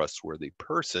honest, trustworthy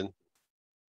person,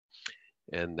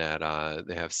 and that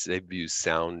they use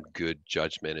sound, good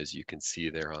judgment, as you can see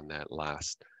there on that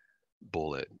last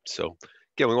bullet. So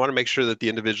again, we want to make sure that the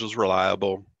individual is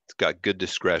reliable, it's got good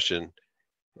discretion,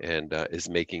 and is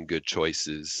making good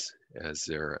choices as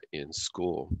they're in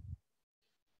school.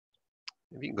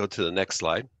 If you can go to the next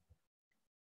slide.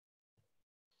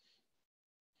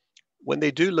 When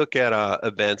they do look at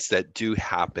events that do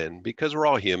happen, because we're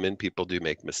all human, people do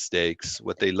make mistakes,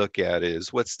 what they look at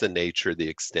is what's the nature, the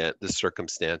extent, the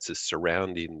circumstances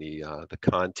surrounding the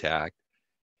contact.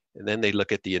 And then they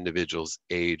look at the individual's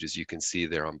age, as you can see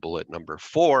there on bullet number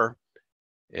 4,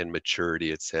 and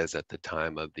maturity, it says at the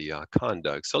time of the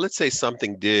conduct. So let's say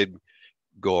something did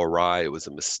go awry, it was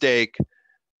a mistake.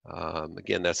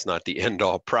 Again, that's not the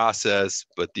end-all process,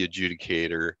 but the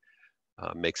adjudicator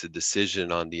makes a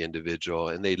decision on the individual,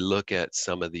 and they look at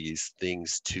some of these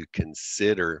things to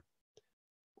consider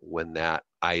when that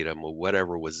item or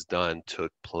whatever was done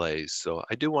took place. So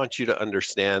I do want you to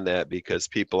understand that, because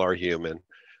people are human.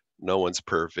 No one's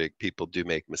perfect. People do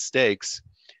make mistakes.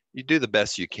 You do the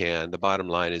best you can. The bottom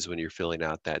line is when you're filling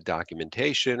out that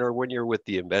documentation or when you're with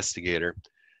the investigator,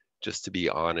 just to be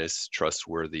honest,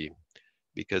 trustworthy,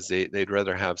 because they'd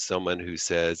rather have someone who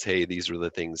says, hey, these are the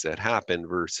things that happened,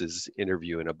 versus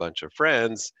interviewing a bunch of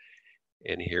friends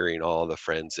and hearing all the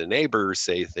friends and neighbors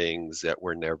say things that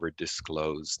were never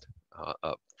disclosed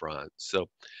up front. So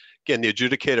again, the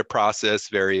adjudicated process,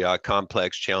 very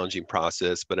complex, challenging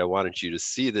process, but I wanted you to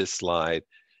see this slide.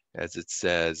 As it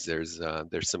says, there's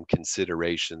some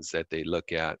considerations that they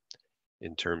look at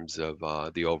in terms of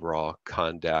the overall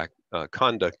conduct of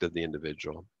the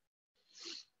individual.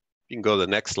 You can go to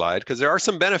the next slide, because there are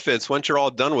some benefits once you're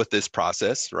all done with this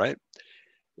process, right?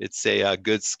 It's a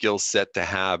good skill set to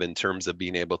have in terms of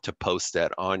being able to post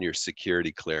that on your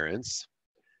security clearance.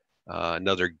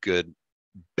 Another good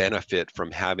benefit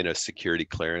from having a security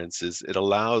clearance is it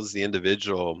allows the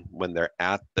individual, when they're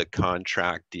at the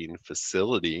contracting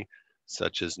facility,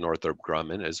 such as Northrop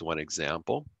Grumman as one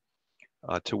example,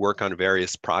 to work on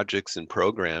various projects and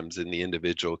programs, and the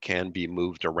individual can be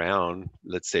moved around.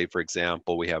 Let's say, for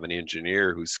example, we have an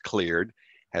engineer who's cleared,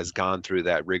 has gone through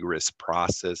that rigorous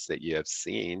process that you have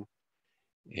seen,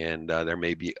 and there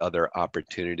may be other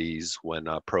opportunities when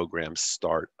programs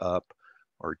start up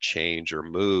or change or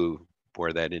move,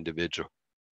 where that individual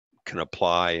can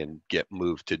apply and get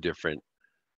moved to different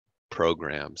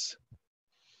programs.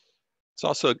 It's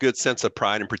also a good sense of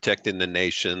pride in protecting the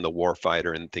nation, the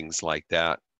warfighter, and things like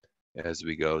that as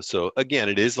we go. So again,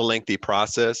 it is a lengthy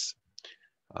process,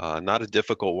 not a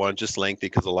difficult one, just lengthy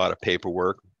because a lot of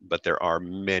paperwork, but there are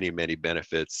many, many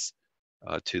benefits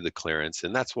to the clearance.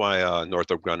 And that's why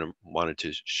Northrop Grumman wanted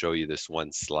to show you this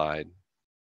one slide.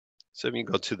 So if you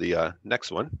can go to the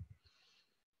next one.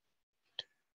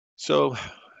 So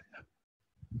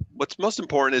what's most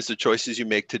important is the choices you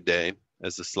make today,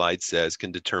 as the slide says,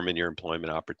 can determine your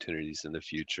employment opportunities in the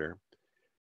future.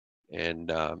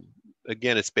 And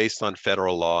again, it's based on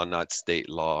federal law, not state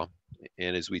law.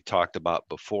 And as we talked about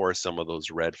before, some of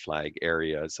those red flag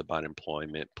areas about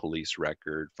employment, police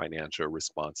record, financial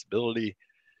responsibility,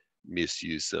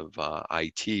 misuse of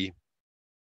IT.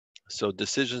 So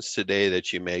decisions today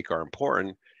that you make are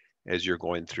important, as you're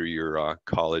going through your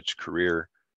college career,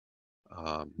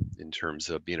 in terms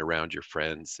of being around your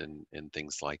friends and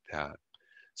things like that.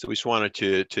 So we just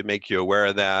wanted to make you aware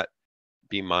of that.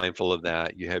 Be mindful of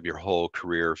that. You have your whole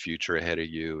career future ahead of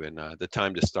you, and the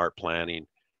time to start planning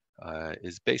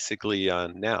is basically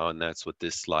now, and that's what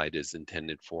this slide is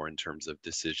intended for in terms of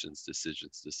decisions.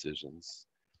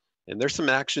 And there's some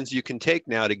actions you can take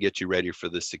now to get you ready for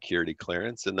the security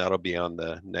clearance, and that'll be on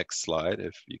the next slide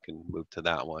if you can move to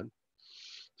that one.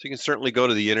 So you can certainly go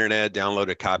to the internet, download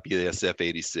a copy of the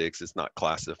SF-86. It's not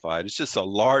classified. It's just a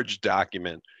large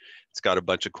document. It's got a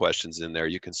bunch of questions in there.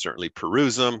 You can certainly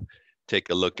peruse them, take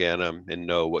a look at them, and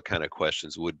know what kind of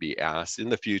questions would be asked in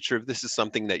the future if this is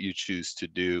something that you choose to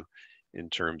do in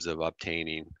terms of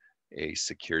obtaining a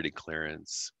security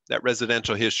clearance. That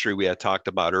residential history we had talked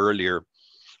about earlier,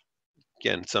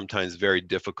 again, sometimes very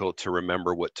difficult to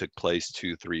remember what took place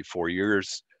 2, 3, 4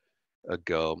 years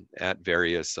ago at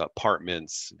various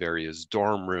apartments, various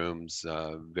dorm rooms,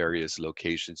 various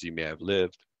locations you may have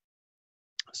lived.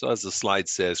 So as the slide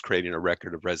says, creating a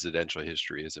record of residential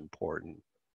history is important.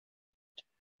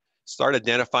 Start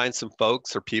identifying some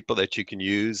folks or people that you can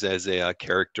use as a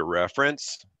character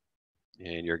reference.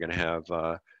 And you're going to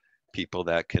have people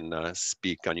that can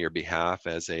speak on your behalf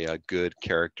as a good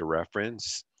character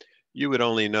reference. You would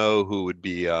only know who would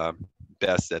be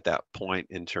best at that point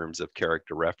in terms of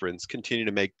character reference. Continue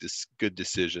to make good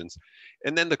decisions.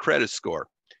 And then the credit score.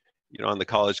 You know, on the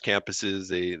college campuses,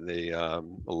 they a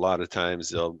lot of times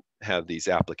they'll have these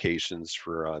applications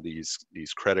for these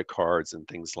credit cards and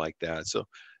things like that. So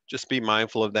just be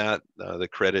mindful of that. The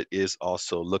credit is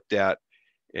also looked at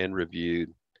and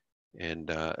reviewed.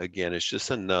 And again, it's just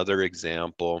another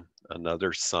example,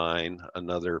 another sign,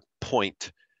 another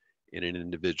point in an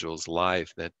individual's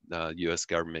life that U.S.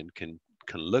 government can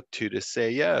look to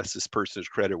say, yes, this person is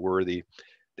credit worthy.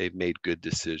 They've made good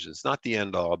decisions. Not the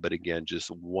end all, but again,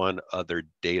 just one other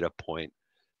data point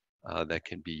that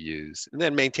can be used. And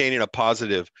then maintaining a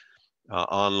positive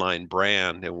online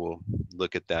brand, and we'll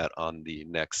look at that on the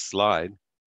next slide.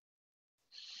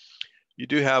 You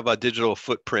do have a digital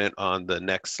footprint on the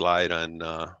next slide on,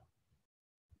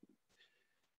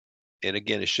 and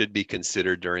again, it should be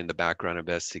considered during the background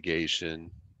investigation.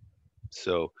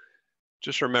 So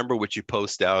just remember what you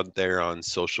post out there on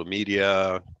social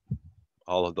media,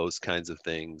 all of those kinds of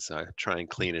things. Try and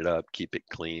clean it up, keep it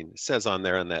clean. It says on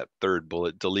there on that third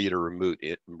bullet, delete or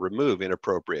remove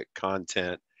inappropriate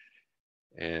content,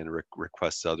 and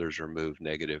request others remove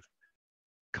negative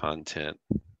content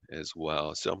as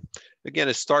well. So again,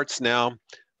 it starts now.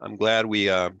 I'm glad we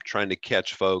trying to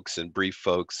catch folks and brief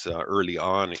folks early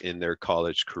on in their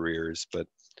college careers. But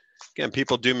again,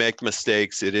 people do make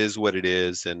mistakes. It is what it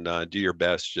is, and do your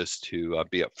best just to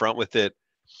be upfront with it,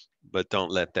 but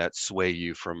don't let that sway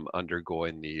you from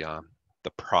undergoing the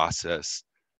process.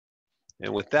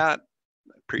 And with that,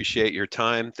 I appreciate your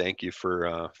time. Thank you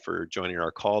for joining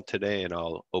our call today, and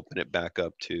I'll open it back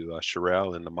up to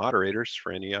Sherelle and the moderators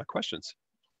for any questions.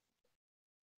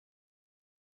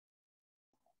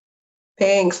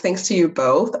 Thanks to you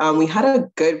both. We had a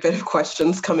good bit of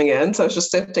questions coming in, so I was just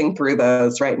sifting through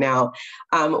those right now.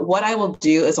 What I will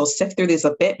do is I'll sift through these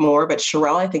a bit more, but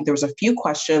Sherelle, I think there was a few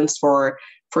questions for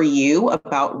you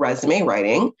about resume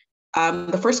writing.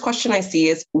 The first question I see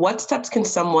is, what steps can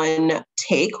someone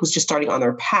take who's just starting on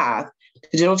their path to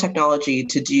digital technology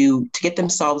to get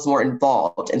themselves more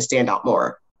involved and stand out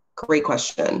more? Great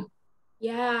question.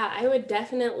 Yeah, I would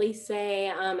definitely say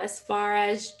as far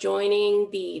as joining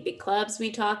the clubs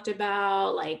we talked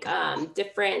about, like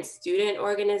different student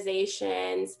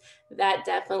organizations, that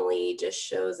definitely just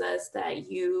shows us that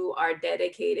you are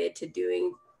dedicated to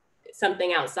doing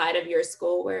something outside of your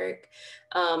schoolwork.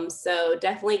 So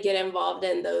definitely get involved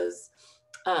in those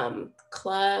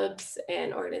clubs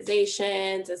and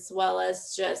organizations, as well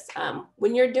as just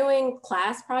when you're doing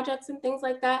class projects and things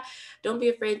like that, don't be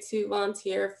afraid to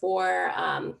volunteer for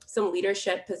some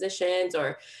leadership positions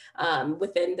or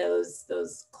within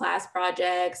those class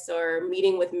projects, or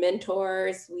meeting with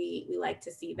mentors. We like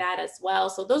to see that as well.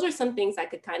 So those are some things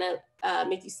that could kind of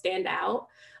make you stand out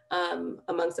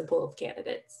amongst a pool of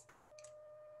candidates.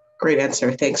 Great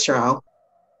answer. Thanks, Sherelle.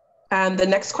 And the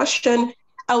next question,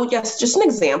 oh yes, just an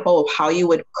example of how you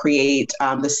would create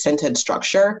the sentence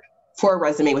structure for a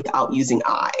resume without using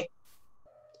I.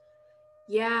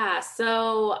 Yeah,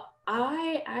 so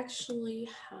I actually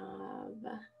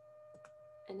have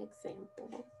an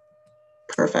example.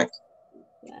 Perfect.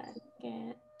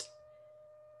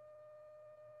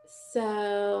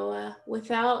 So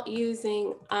without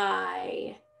using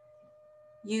I,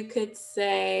 you could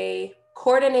say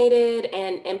coordinated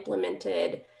and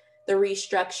implemented the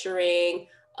restructuring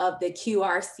of the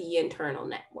QRC internal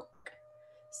network.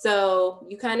 So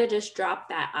you kind of just drop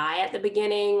that I at the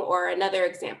beginning, or another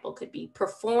example could be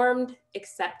performed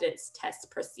acceptance test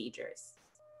procedures.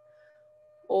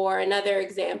 Or another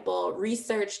example,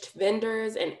 researched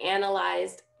vendors and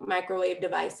analyzed microwave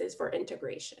devices for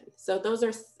integration. So those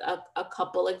are a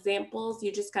couple examples.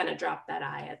 You just kind of drop that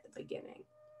I at the beginning.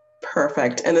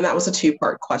 Perfect. And then that was a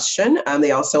two-part question.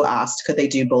 They also asked, could they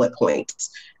do bullet points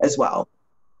as well?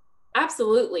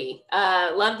 Absolutely.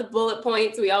 Love the bullet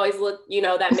points. We always look,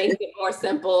 that makes it more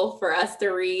simple for us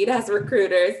to read as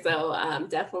recruiters. So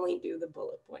definitely do the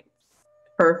bullet points.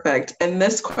 Perfect. And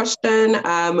this question,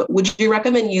 would you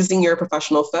recommend using your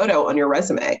professional photo on your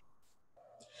resume?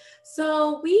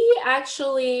 So we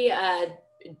actually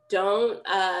don't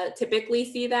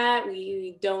typically see that.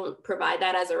 We don't provide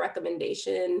that as a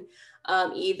recommendation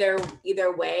either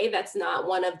way. That's not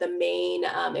one of the main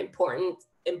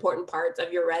important parts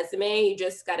of your resume. You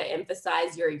just got to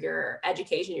emphasize your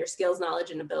education, your skills, knowledge,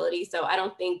 and ability. So I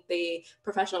don't think the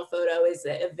professional photo is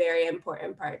a very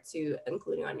important part to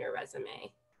including on your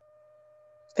resume.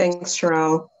 Thanks,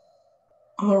 Sherelle.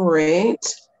 All right.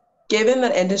 Given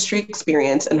that industry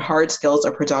experience and hard skills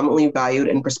are predominantly valued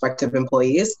in prospective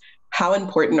employees, how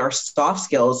important are soft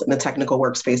skills in the technical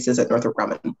workspaces at Northrop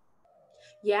Grumman?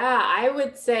 Yeah, I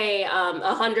would say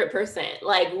 100%.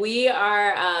 Like we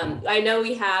are, I know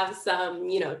we have some,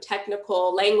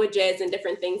 technical languages and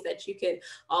different things that you can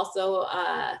also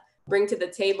bring to the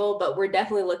table, but we're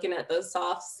definitely looking at those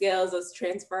soft skills, those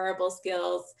transferable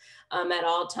skills at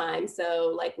all times.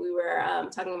 So like we were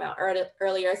talking about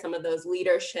earlier, some of those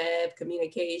leadership,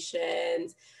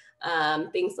 communications,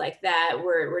 things like that,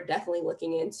 we're definitely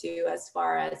looking into as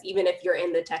far as even if you're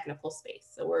in the technical space.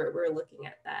 So we're looking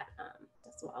at that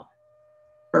as well.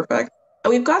 Perfect. And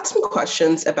we've got some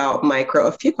questions about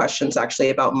a few questions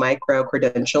actually about micro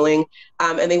credentialing.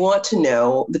 And they want to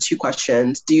know the two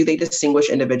questions. Do they distinguish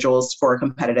individuals for a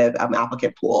competitive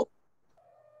applicant pool?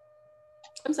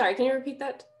 I'm sorry, can you repeat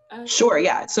that? Sure,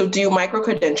 yeah. So do micro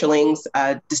credentialings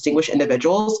distinguish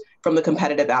individuals from the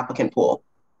competitive applicant pool?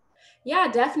 Yeah,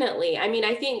 definitely. I mean,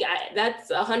 I think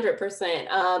that's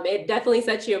 100%. It definitely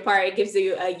sets you apart. It gives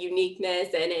you a uniqueness,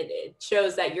 and it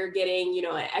shows that you're getting,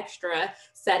 an extra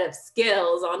set of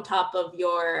skills on top of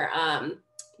your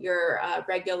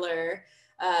regular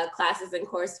classes and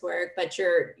coursework. But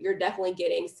you're definitely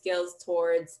getting skills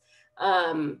towards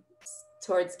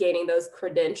gaining those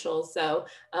credentials. So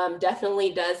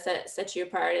definitely does set you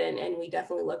apart, and we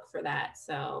definitely look for that.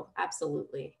 So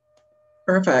absolutely.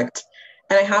 Perfect.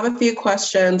 And I have a few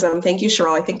questions. Thank you,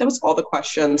 Sherelle. I think that was all the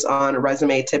questions on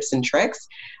resume tips and tricks.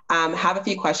 Have a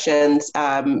few questions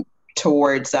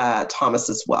towards Thomas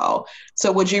as well.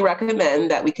 So would you recommend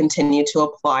that we continue to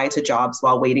apply to jobs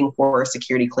while waiting for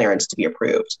security clearance to be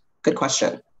approved? Good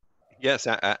question. Yes,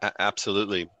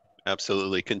 absolutely.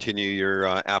 Absolutely. Continue your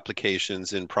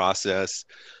applications in process.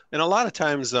 And a lot of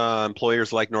times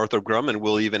employers like Northrop Grumman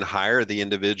will even hire the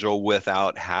individual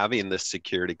without having the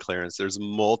security clearance. There's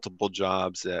multiple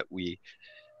jobs that we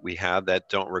have that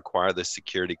don't require the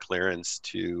security clearance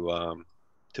to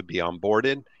be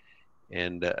onboarded.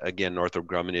 And again, Northrop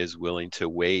Grumman is willing to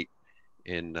wait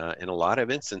in a lot of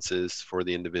instances for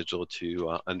the individual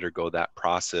to undergo that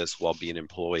process while being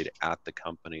employed at the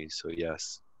company. So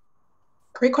yes.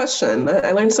 Great question.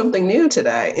 I learned something new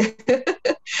today.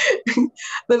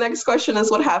 The next question is,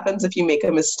 what happens if you make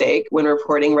a mistake when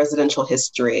reporting residential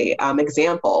history?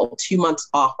 Example, 2 months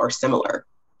off or similar.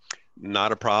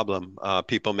 Not a problem.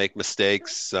 People make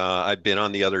mistakes. I've been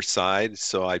on the other side,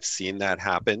 so I've seen that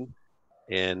happen.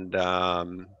 And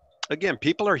again,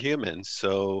 people are human.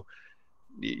 So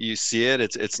you see it.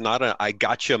 It's not a I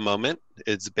gotcha moment.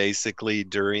 It's basically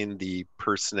during the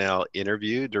personnel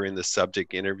interview, during the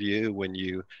subject interview, when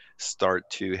you start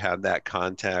to have that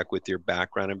contact with your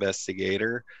background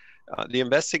investigator. The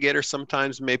investigator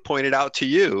sometimes may point it out to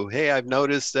you. Hey, I've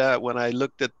noticed that when I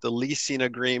looked at the leasing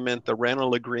agreement, the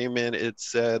rental agreement, it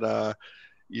said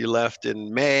you left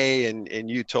in May and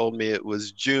you told me it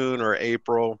was June or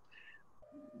April.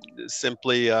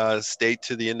 Simply state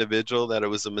to the individual that it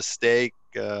was a mistake,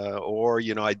 or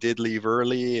I did leave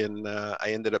early and I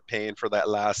ended up paying for that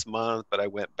last month, but I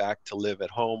went back to live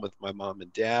at home with my mom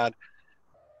and dad.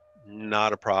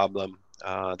 Not a problem.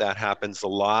 That happens a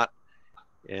lot,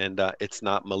 and it's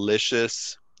not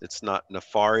malicious, it's not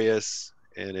nefarious,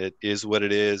 and it is what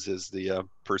it is, as the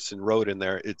person wrote in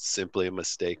there. It's simply a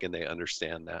mistake, and they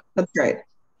understand that. That's great.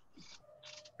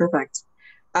 Perfect.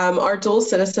 Are dual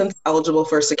citizens eligible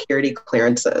for security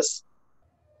clearances?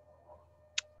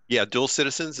 Yeah, dual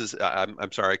citizens is,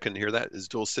 I'm sorry, I couldn't hear that. Is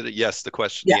dual citizen? Yes, the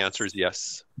Yes. answer is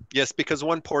yes. Yes, because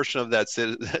one portion of that,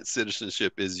 that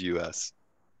citizenship is US.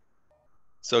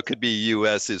 So it could be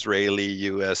US Israeli,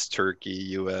 US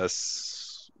Turkey,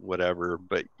 US whatever,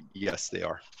 but yes, they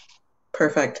are.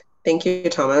 Perfect. Thank you,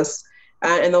 Thomas.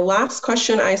 And the last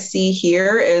question I see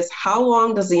here is how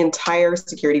long does the entire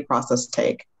security process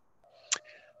take?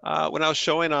 When I was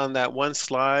showing on that one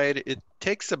slide, it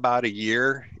takes about a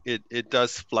year. It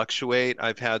does fluctuate.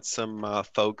 I've had some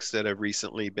folks that have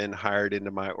recently been hired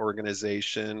into my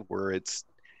organization where it's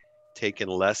taken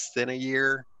less than a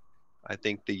year. I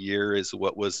think the year is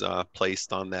what was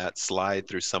placed on that slide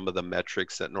through some of the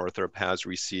metrics that Northrop has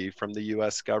received from the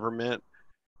US government,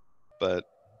 but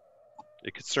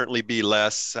it could certainly be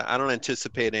less. I don't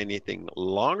anticipate anything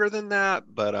longer than that,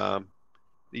 but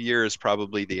the year is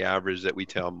probably the average that we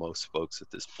tell most folks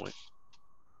at this point.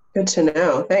 Good to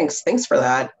know. Thanks. Thanks for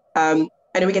that. I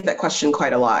know we get that question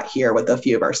quite a lot here with a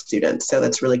few of our students, so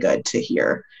that's really good to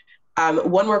hear.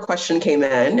 One more question came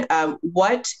in.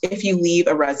 What if you leave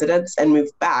a residence and move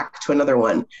back to another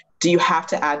one? Do you have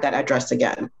to add that address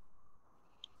again?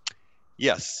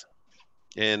 Yes.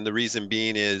 And the reason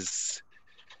being is,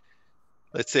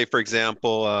 let's say, for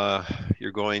example,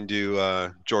 you're going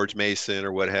to George Mason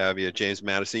or what have you, James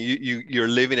Madison, you're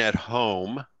living at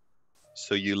home.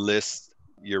 So you list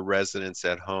your residence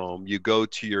at home. You go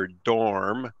to your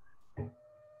dorm.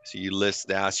 So you list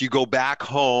that. So you go back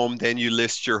home, then you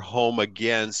list your home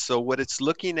again. So what it's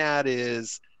looking at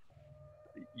is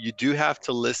you do have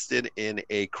to list it in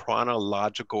a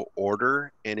chronological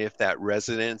order. And if that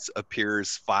residence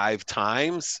appears 5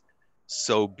 times,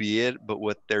 so be it. But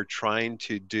what they're trying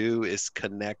to do is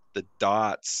connect the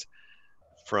dots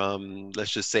from,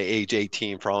 let's just say, age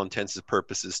 18 for all intents and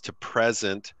purposes to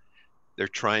present. They're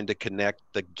trying to connect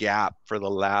the gap for the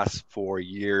last 4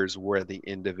 years where the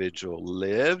individual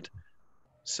lived.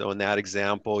 So in that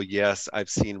example, yes, I've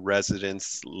seen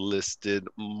residents listed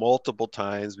multiple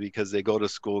times because they go to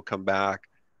school, come back,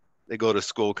 they go to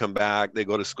school, come back, they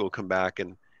go to school, come back,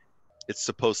 and it's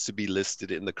supposed to be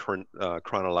listed in the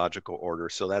chronological order.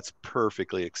 So that's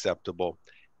perfectly acceptable.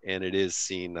 And it is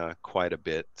seen quite a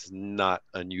bit. It's not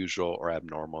unusual or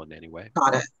abnormal in any way.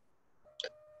 Got it.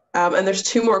 And there's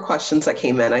 2 more questions that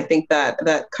came in. I think that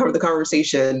covered the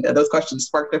conversation. Those questions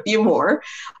sparked a few more.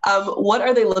 What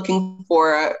are they looking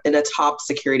for in a top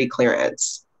security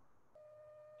clearance?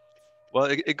 Well,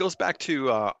 it goes back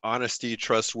to honesty,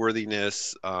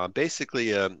 trustworthiness,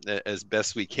 basically as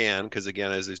best we can, because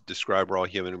again, as I described, we're all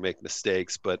human who make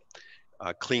mistakes, but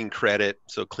clean credit,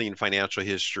 so clean financial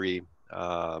history,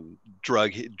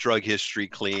 drug history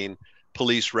clean,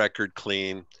 police record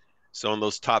clean. So in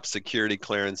those top security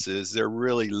clearances, they're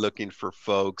really looking for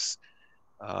folks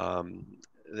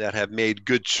that have made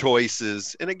good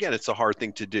choices. And again, it's a hard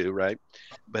thing to do, right?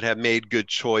 But have made good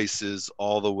choices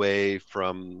all the way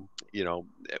from,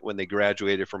 when they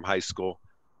graduated from high school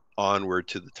onward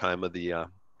to the time of the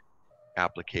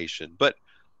application. But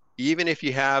even if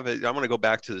you have, I'm going to go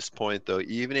back to this point though,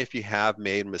 even if you have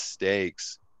made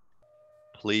mistakes,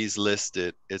 please list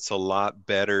it. It's a lot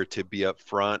better to be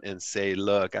upfront and say,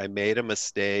 look, I made a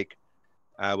mistake.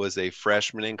 I was a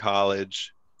freshman in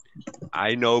college.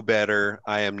 I know better.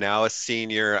 I am now a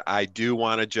senior. I do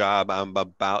want a job. I'm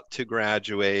about to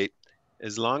graduate.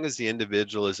 As long as the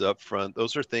individual is upfront,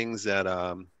 those are things that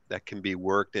that can be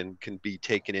worked and can be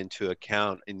taken into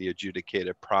account in the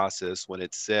adjudicative process when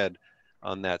it's said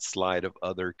on that slide of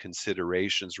other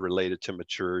considerations related to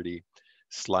maturity.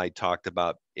 Slide talked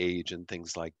about age and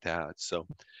things like that. So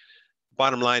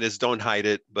bottom line is don't hide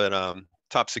it, but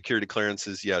top security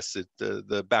clearances, yes,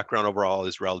 the background overall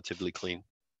is relatively clean.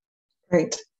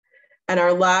 Great. And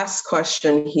our last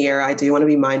question here, I do want to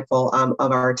be mindful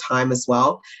of our time as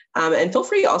well. And feel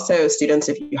free also, students,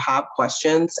 if you have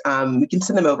questions, you can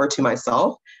send them over to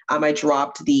myself. I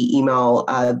dropped the email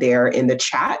there in the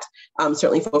chat.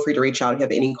 Certainly feel free to reach out if you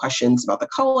have any questions about the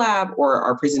collab or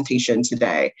our presentation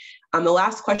today. The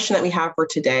last question that we have for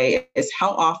today is how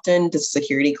often does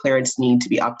security clearance need to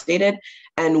be updated?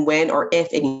 And when or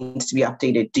if it needs to be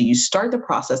updated, do you start the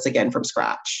process again from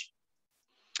scratch?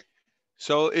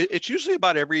 So it's usually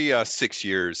about every 6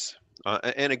 years.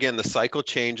 And again, the cycle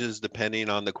changes depending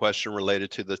on the question related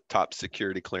to the top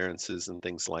security clearances and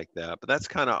things like that. But that's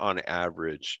kind of on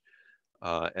average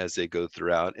as they go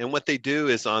throughout. And what they do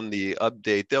is on the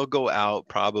update, they'll go out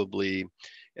probably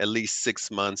at least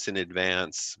 6 months in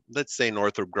advance. Let's say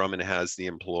Northrop Grumman has the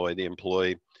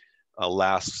employee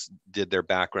last did their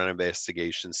background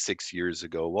investigation 6 years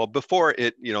ago. Well, before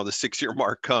it, the 6-year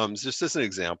mark comes, just as an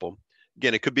example.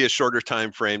 Again, it could be a shorter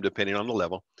time frame depending on the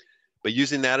level, but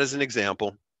using that as an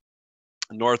example,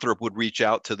 Northrop would reach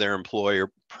out to their employee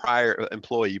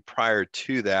prior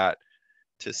to that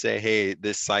to say, hey,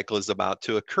 this cycle is about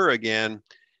to occur again.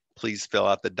 Please fill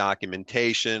out the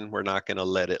documentation. We're not going to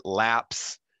let it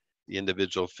lapse. The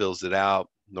individual fills it out.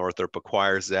 Northrop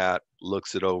acquires that,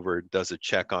 looks it over, does a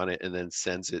check on it, and then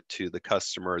sends it to the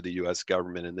customer, the US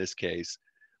government in this case.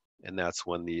 And that's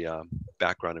when the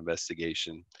background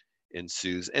investigation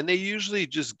ensues. And they usually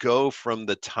just go from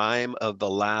the time of the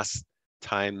last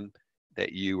time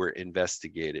that you were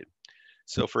investigated.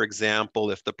 So for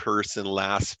example, if the person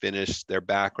last finished their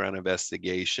background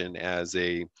investigation as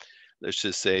a, let's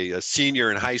just say, a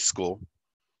senior in high school,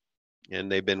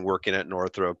 and they've been working at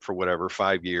Northrop for whatever,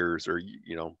 5 years, or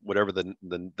whatever the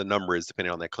number is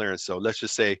depending on that clearance. So let's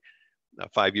just say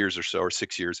 5 years or so, or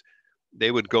 6 years,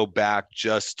 they would go back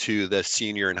just to the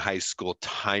senior in high school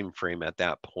time frame at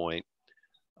that point,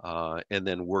 and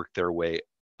then work their way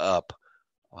up.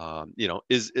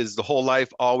 Is the whole life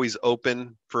always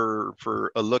open for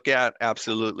a look at?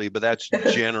 Absolutely, but that's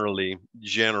generally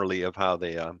of how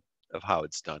they of how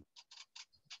it's done.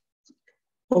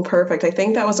 Well, perfect. I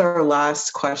think that was our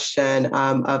last question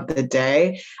of the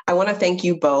day. I want to thank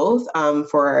you both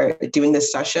for doing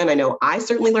this session. I know I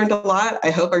certainly learned a lot.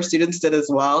 I hope our students did as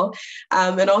well.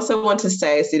 And also want to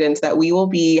say, students, that we will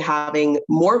be having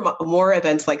more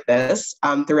events like this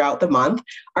throughout the month.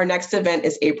 Our next event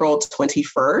is April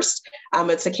 21st.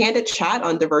 It's a candid chat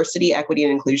on diversity, equity,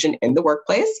 and inclusion in the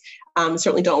workplace.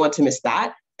 Certainly don't want to miss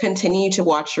that. Continue to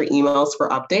watch your emails for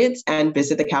updates and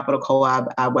visit the Capital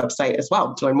Collab website as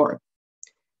well to learn more.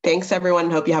 Thanks,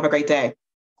 everyone. Hope you have a great day.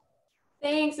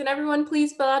 Thanks. And everyone,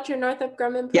 please fill out your Northrop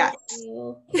Grumman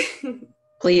profile. Yes.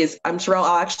 Please. Sherelle,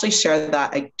 I'll actually share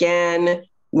that again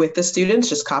with the students.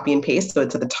 Just copy and paste so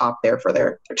it's at the top there for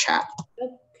their chat.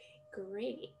 Okay,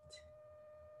 great.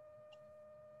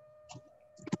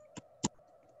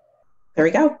 There we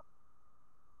go.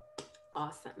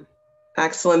 Awesome.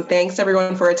 Excellent. Thanks,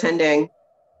 everyone, for attending.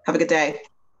 Have a good day.